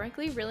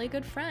Historically Really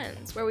Good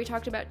Friends, where we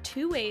talked about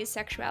 2 ways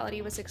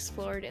sexuality was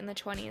explored in the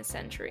 20th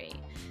century.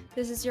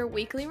 This is your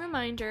weekly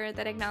reminder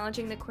that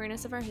acknowledging the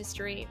queerness of our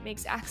history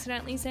makes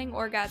accidentally saying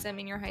orgasm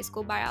in your high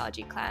school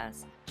biology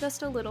class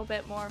just a little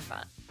bit more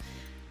fun.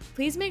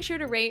 Please make sure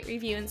to rate,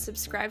 review, and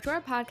subscribe to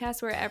our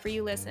podcast wherever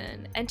you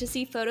listen. And to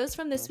see photos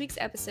from this week's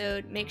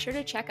episode, make sure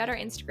to check out our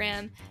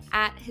Instagram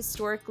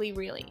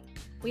 @historicallyreally.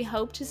 We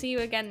hope to see you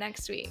again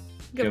next week.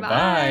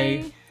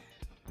 Goodbye.